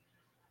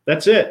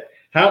 That's it.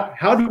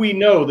 How do we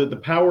know that the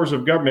powers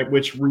of government,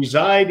 which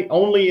reside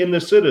only in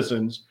the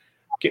citizens,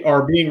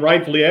 are being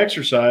rightfully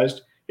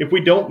exercised if we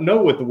don't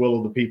know what the will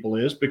of the people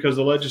is because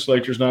the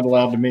legislature is not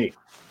allowed to meet?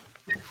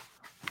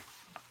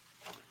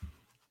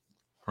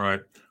 All right.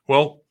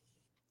 Well,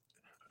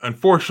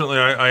 unfortunately,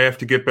 I have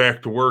to get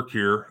back to work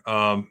here.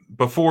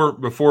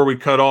 Before we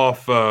cut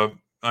off,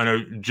 I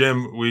know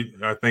Jim.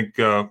 I think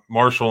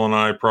Marshall and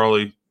I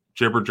probably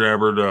jibber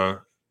jabbered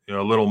a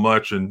little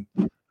much and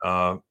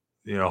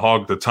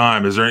hogged the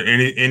time. Is there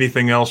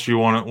anything else you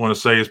want to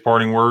say as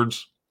parting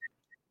words?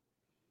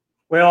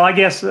 Well, I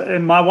guess,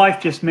 and my wife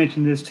just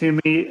mentioned this to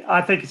me. I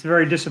think it's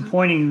very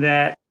disappointing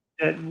that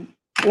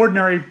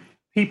ordinary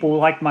people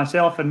like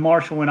myself and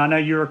Marshall, and I know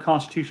you're a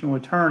constitutional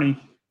attorney,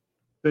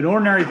 but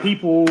ordinary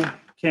people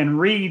can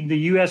read the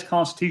U.S.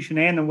 Constitution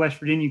and the West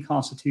Virginia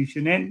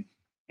Constitution,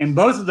 and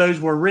both of those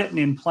were written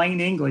in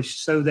plain English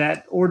so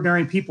that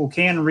ordinary people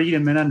can read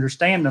them and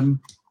understand them.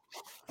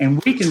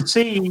 And we can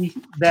see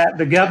that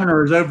the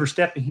governor is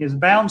overstepping his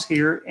bounds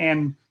here,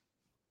 and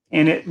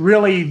it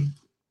really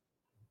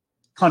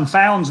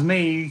confounds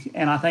me,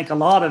 and I think a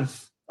lot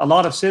of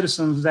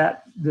citizens,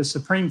 that the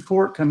Supreme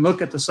Court can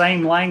look at the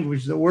same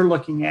language that we're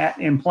looking at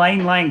in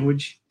plain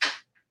language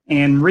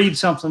and read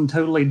something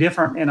totally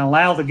different and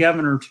allow the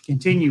governor to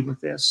continue with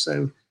this.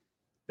 So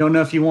don't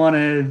know if you want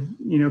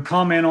to,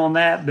 comment on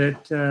that,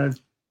 but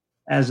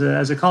as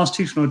a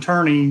constitutional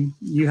attorney,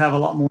 you have a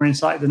lot more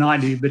insight than I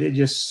do, but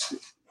it's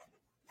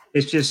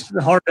just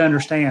hard to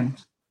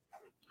understand.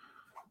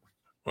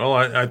 Well,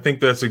 I think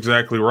that's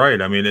exactly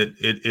right. I mean,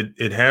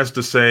 it has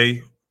to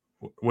say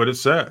what it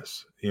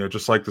says,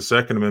 just like the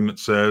Second Amendment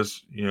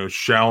says,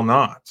 shall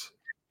not,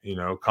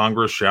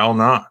 Congress shall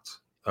not.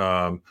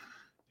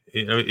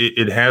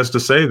 It has to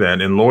say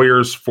that. And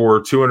lawyers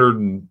for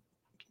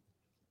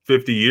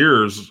 250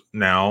 years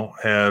now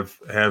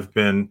have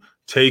been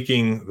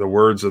taking the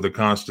words of the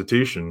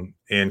Constitution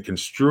and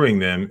construing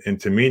them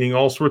into meaning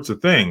all sorts of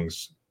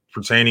things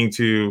pertaining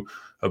to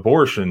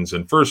abortions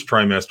and first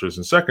trimesters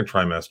and second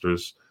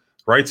trimesters,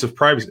 rights of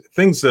privacy,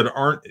 things that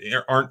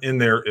aren't in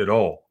there at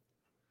all.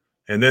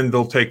 And then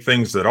they'll take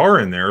things that are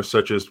in there,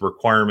 such as the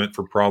requirement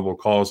for probable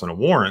cause and a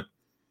warrant,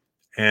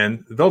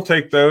 and they'll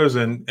take those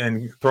and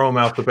throw them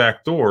out the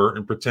back door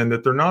and pretend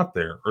that they're not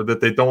there, or that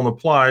they don't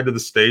apply to the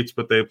states,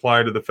 but they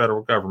apply to the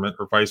federal government,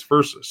 or vice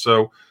versa.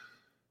 So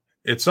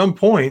at some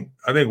point,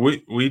 I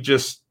think we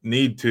just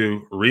need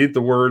to read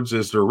the words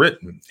as they're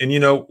written. And,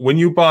 when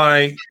you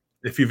buy,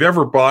 if you've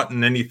ever bought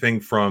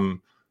anything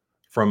from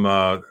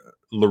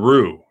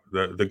LaRue,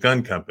 the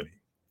gun company,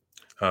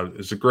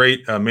 is a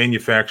great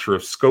manufacturer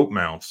of scope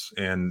mounts,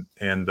 and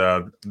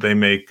they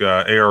make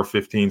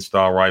AR-15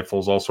 style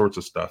rifles, all sorts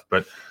of stuff.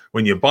 But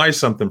when you buy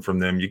something from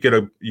them, you get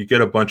a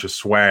bunch of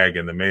swag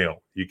in the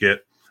mail. You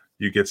get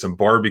some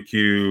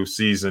barbecue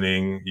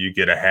seasoning, you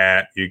get a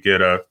hat, you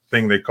get a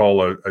thing they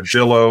call a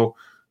Dillo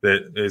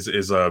that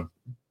is a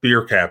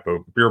beer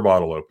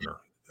bottle opener.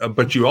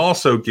 But you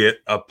also get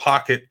a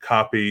pocket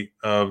copy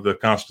of the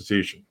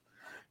Constitution.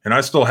 And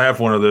I still have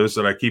one of those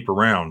that I keep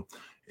around.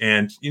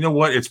 And you know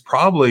what? It's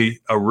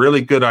probably a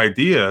really good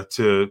idea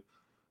to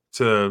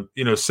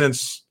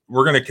since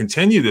we're going to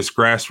continue this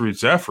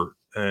grassroots effort,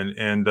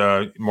 and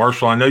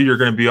Marshall, I know you're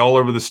going to be all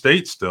over the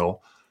state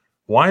still.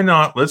 Why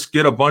not? Let's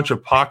get a bunch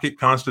of pocket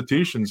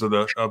constitutions of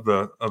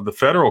the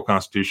federal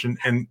Constitution,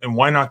 and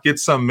why not get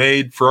some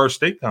made for our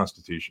state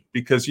Constitution?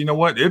 Because you know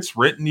what? It's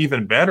written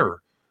even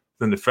better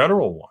than the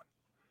federal one,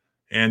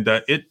 and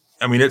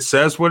it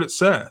says what it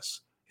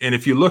says. And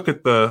if you look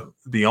at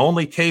the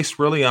only case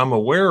really I'm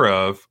aware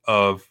of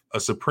a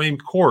Supreme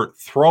Court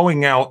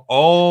throwing out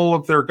all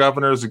of their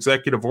governor's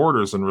executive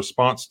orders in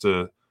response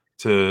to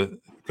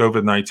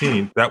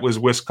COVID-19, that was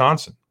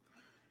Wisconsin.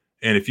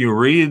 And if you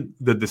read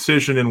the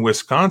decision in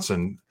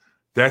Wisconsin,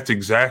 that's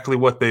exactly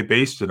what they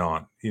based it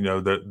on.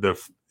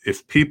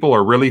 If people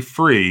are really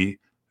free,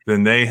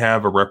 then they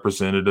have a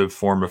representative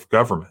form of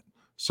government.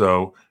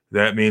 So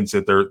that means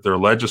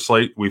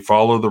that we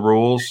follow the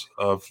rules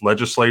of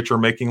legislature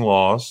making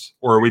laws,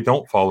 or we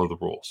don't follow the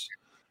rules.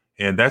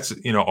 And that's,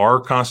 our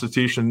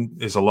Constitution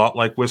is a lot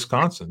like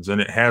Wisconsin's, and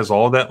it has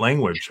all that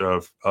language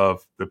of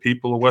the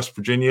people of West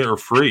Virginia are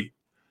free.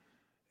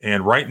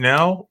 And right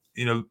now,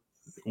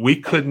 we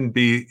couldn't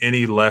be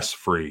any less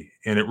free.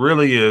 And it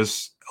really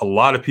is, a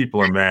lot of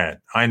people are mad.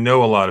 I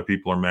know a lot of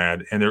people are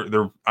mad. And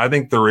I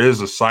think there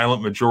is a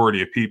silent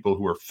majority of people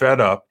who are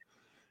fed up.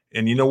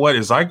 And you know what?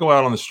 As I go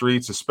out on the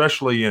streets,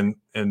 especially in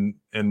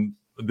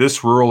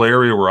this rural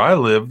area where I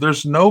live,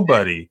 there's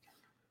nobody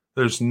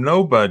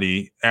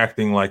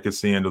acting like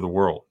it's the end of the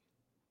world.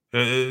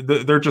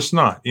 They're just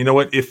not. You know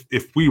what?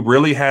 If we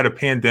really had a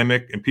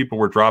pandemic and people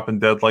were dropping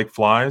dead like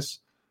flies,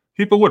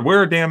 people would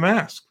wear a damn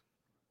mask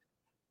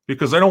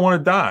because they don't want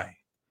to die.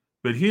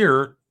 But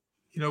here,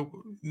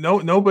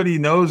 nobody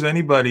knows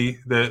anybody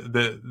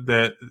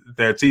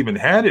that's even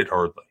had it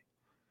hardly.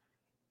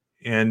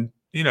 And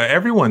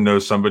everyone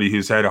knows somebody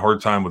who's had a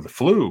hard time with the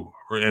flu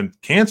and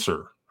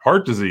cancer,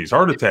 heart disease,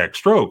 heart attack,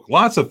 stroke,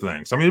 lots of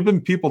things. I mean, there have been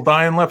people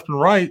dying left and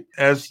right,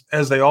 as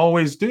they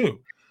always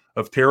do,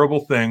 of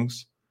terrible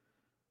things.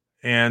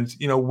 And,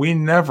 we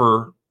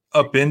never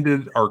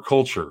upended our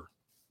culture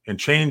and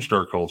changed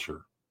our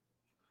culture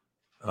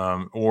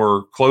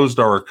or closed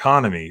our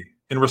economy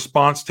in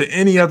response to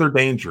any other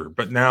danger.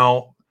 But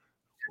now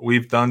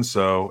we've done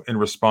so in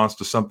response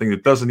to something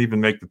that doesn't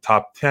even make the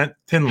top 10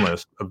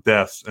 list of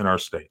deaths in our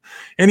state.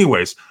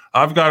 Anyways,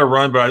 I've got to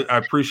run, but I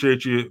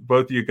appreciate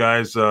both of you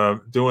guys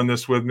doing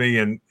this with me,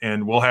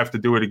 and we'll have to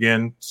do it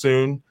again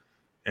soon.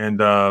 And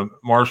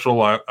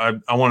Marshall, I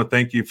want to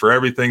thank you for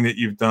everything that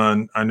you've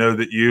done. I know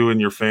that you and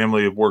your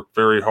family have worked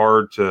very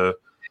hard to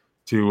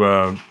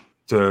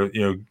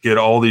get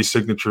all these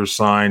signatures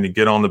signed and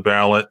get on the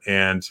ballot.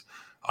 And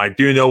I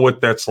do know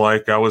what that's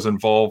like. I was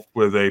involved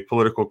with a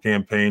political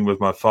campaign with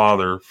my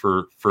father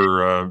for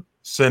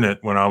Senate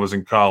when I was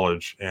in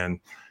college. And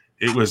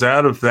it was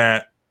out of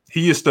that.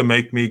 He used to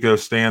make me go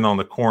stand on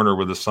the corner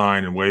with a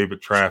sign and wave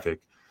at traffic.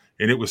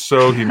 And it was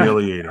so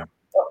humiliating.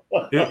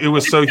 It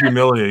was so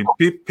humiliating.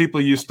 People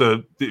used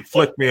to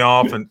flick me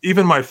off, and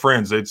even my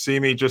friends, they'd see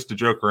me just to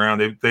joke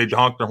around. They'd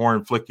honk their horn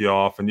and flick you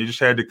off, and you just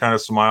had to kind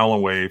of smile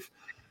and wave.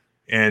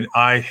 And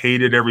I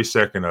hated every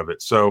second of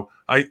it. So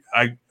I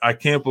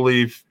can't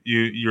believe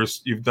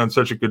you've done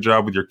such a good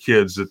job with your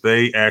kids that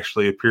they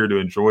actually appear to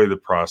enjoy the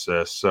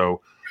process.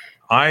 So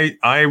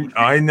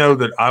I know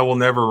that I will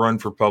never run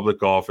for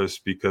public office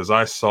because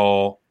I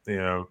saw,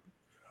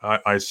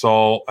 I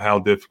saw how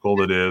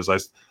difficult it is.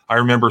 I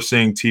remember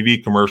seeing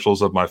TV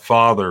commercials of my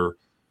father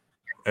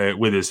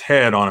with his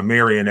head on a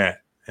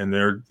marionette, and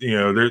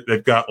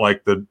they've got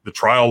like the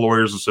Trial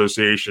Lawyers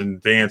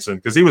Association dancing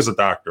because he was a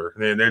doctor.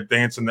 They're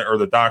dancing, or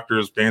the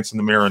doctors dancing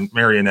the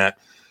marionette,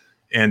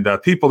 and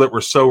people that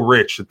were so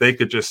rich that they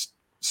could just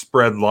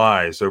spread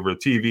lies over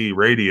TV,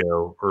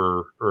 radio,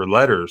 or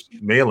letters,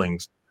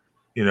 mailings.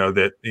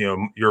 That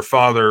your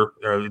father,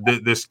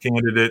 this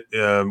candidate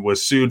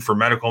was sued for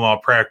medical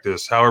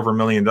malpractice, however $1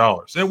 million.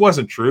 And it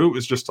wasn't true. It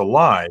was just a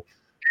lie.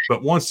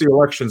 But once the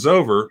election's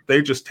over,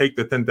 they just take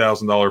the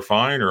 $10,000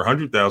 fine or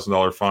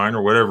 $100,000 fine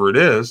or whatever it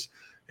is,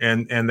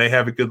 and they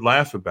have a good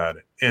laugh about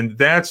it. And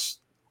that's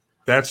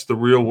the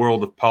real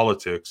world of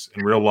politics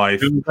in real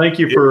life. Thank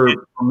you for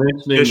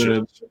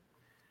mentioning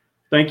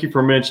thank you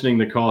for mentioning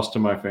the cost to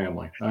my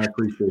family. I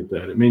appreciate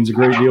that. It means a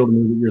great deal to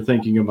me that you're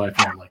thinking of my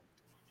family.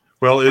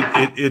 Well,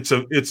 it's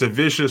a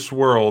vicious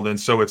world, and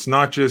so it's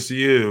not just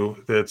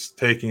you that's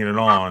taking it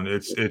on.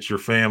 It's your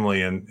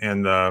family,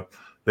 and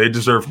they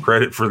deserve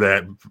credit for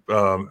that.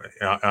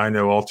 I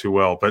know all too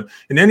well. But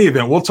in any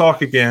event, we'll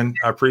talk again.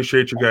 I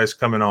appreciate you guys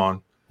coming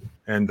on,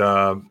 and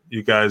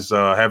you guys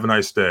have a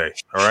nice day.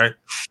 All right.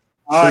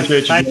 All right.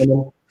 Appreciate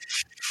you.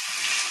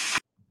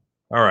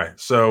 All right.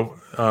 So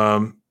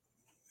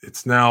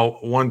it's now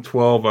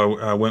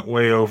 1:12. I went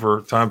way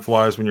over. Time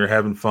flies when you're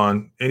having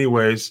fun.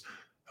 Anyways.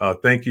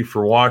 Thank you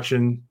for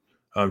watching.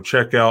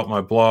 Check out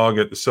my blog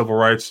at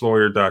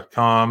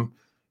thecivilrightslawyer.com.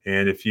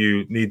 And if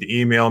you need to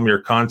email me or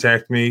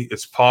contact me,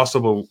 it's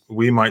possible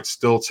we might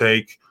still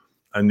take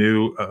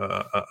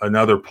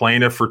another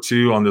plaintiff or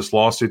two on this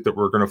lawsuit that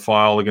we're going to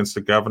file against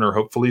the governor,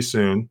 hopefully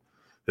soon.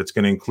 That's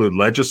going to include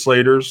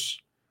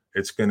legislators.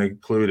 It's going to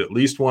include at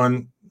least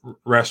one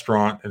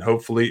restaurant and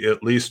hopefully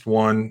at least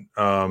one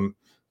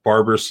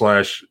barber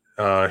 /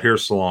 hair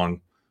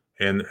salon.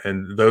 And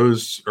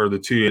those are the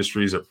two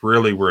industries that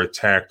really were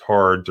attacked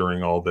hard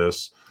during all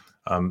this.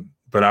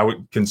 But I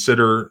would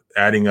consider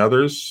adding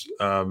others.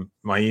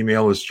 My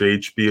email is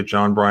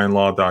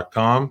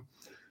jhb@johnbryanlaw.com.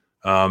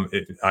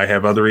 I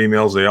have other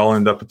emails. They all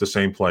end up at the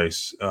same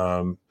place.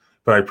 But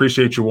I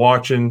appreciate you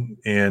watching.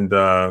 And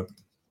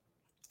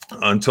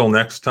until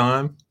next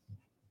time.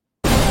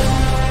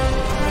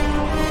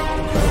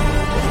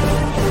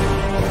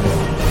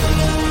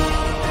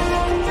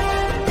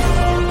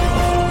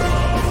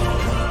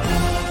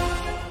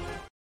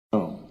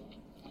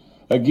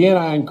 Again,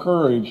 I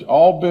encourage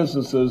all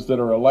businesses that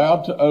are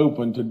allowed to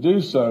open to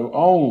do so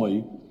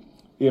only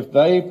if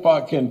they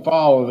can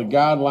follow the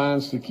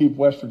guidelines to keep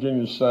West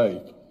Virginia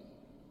safe.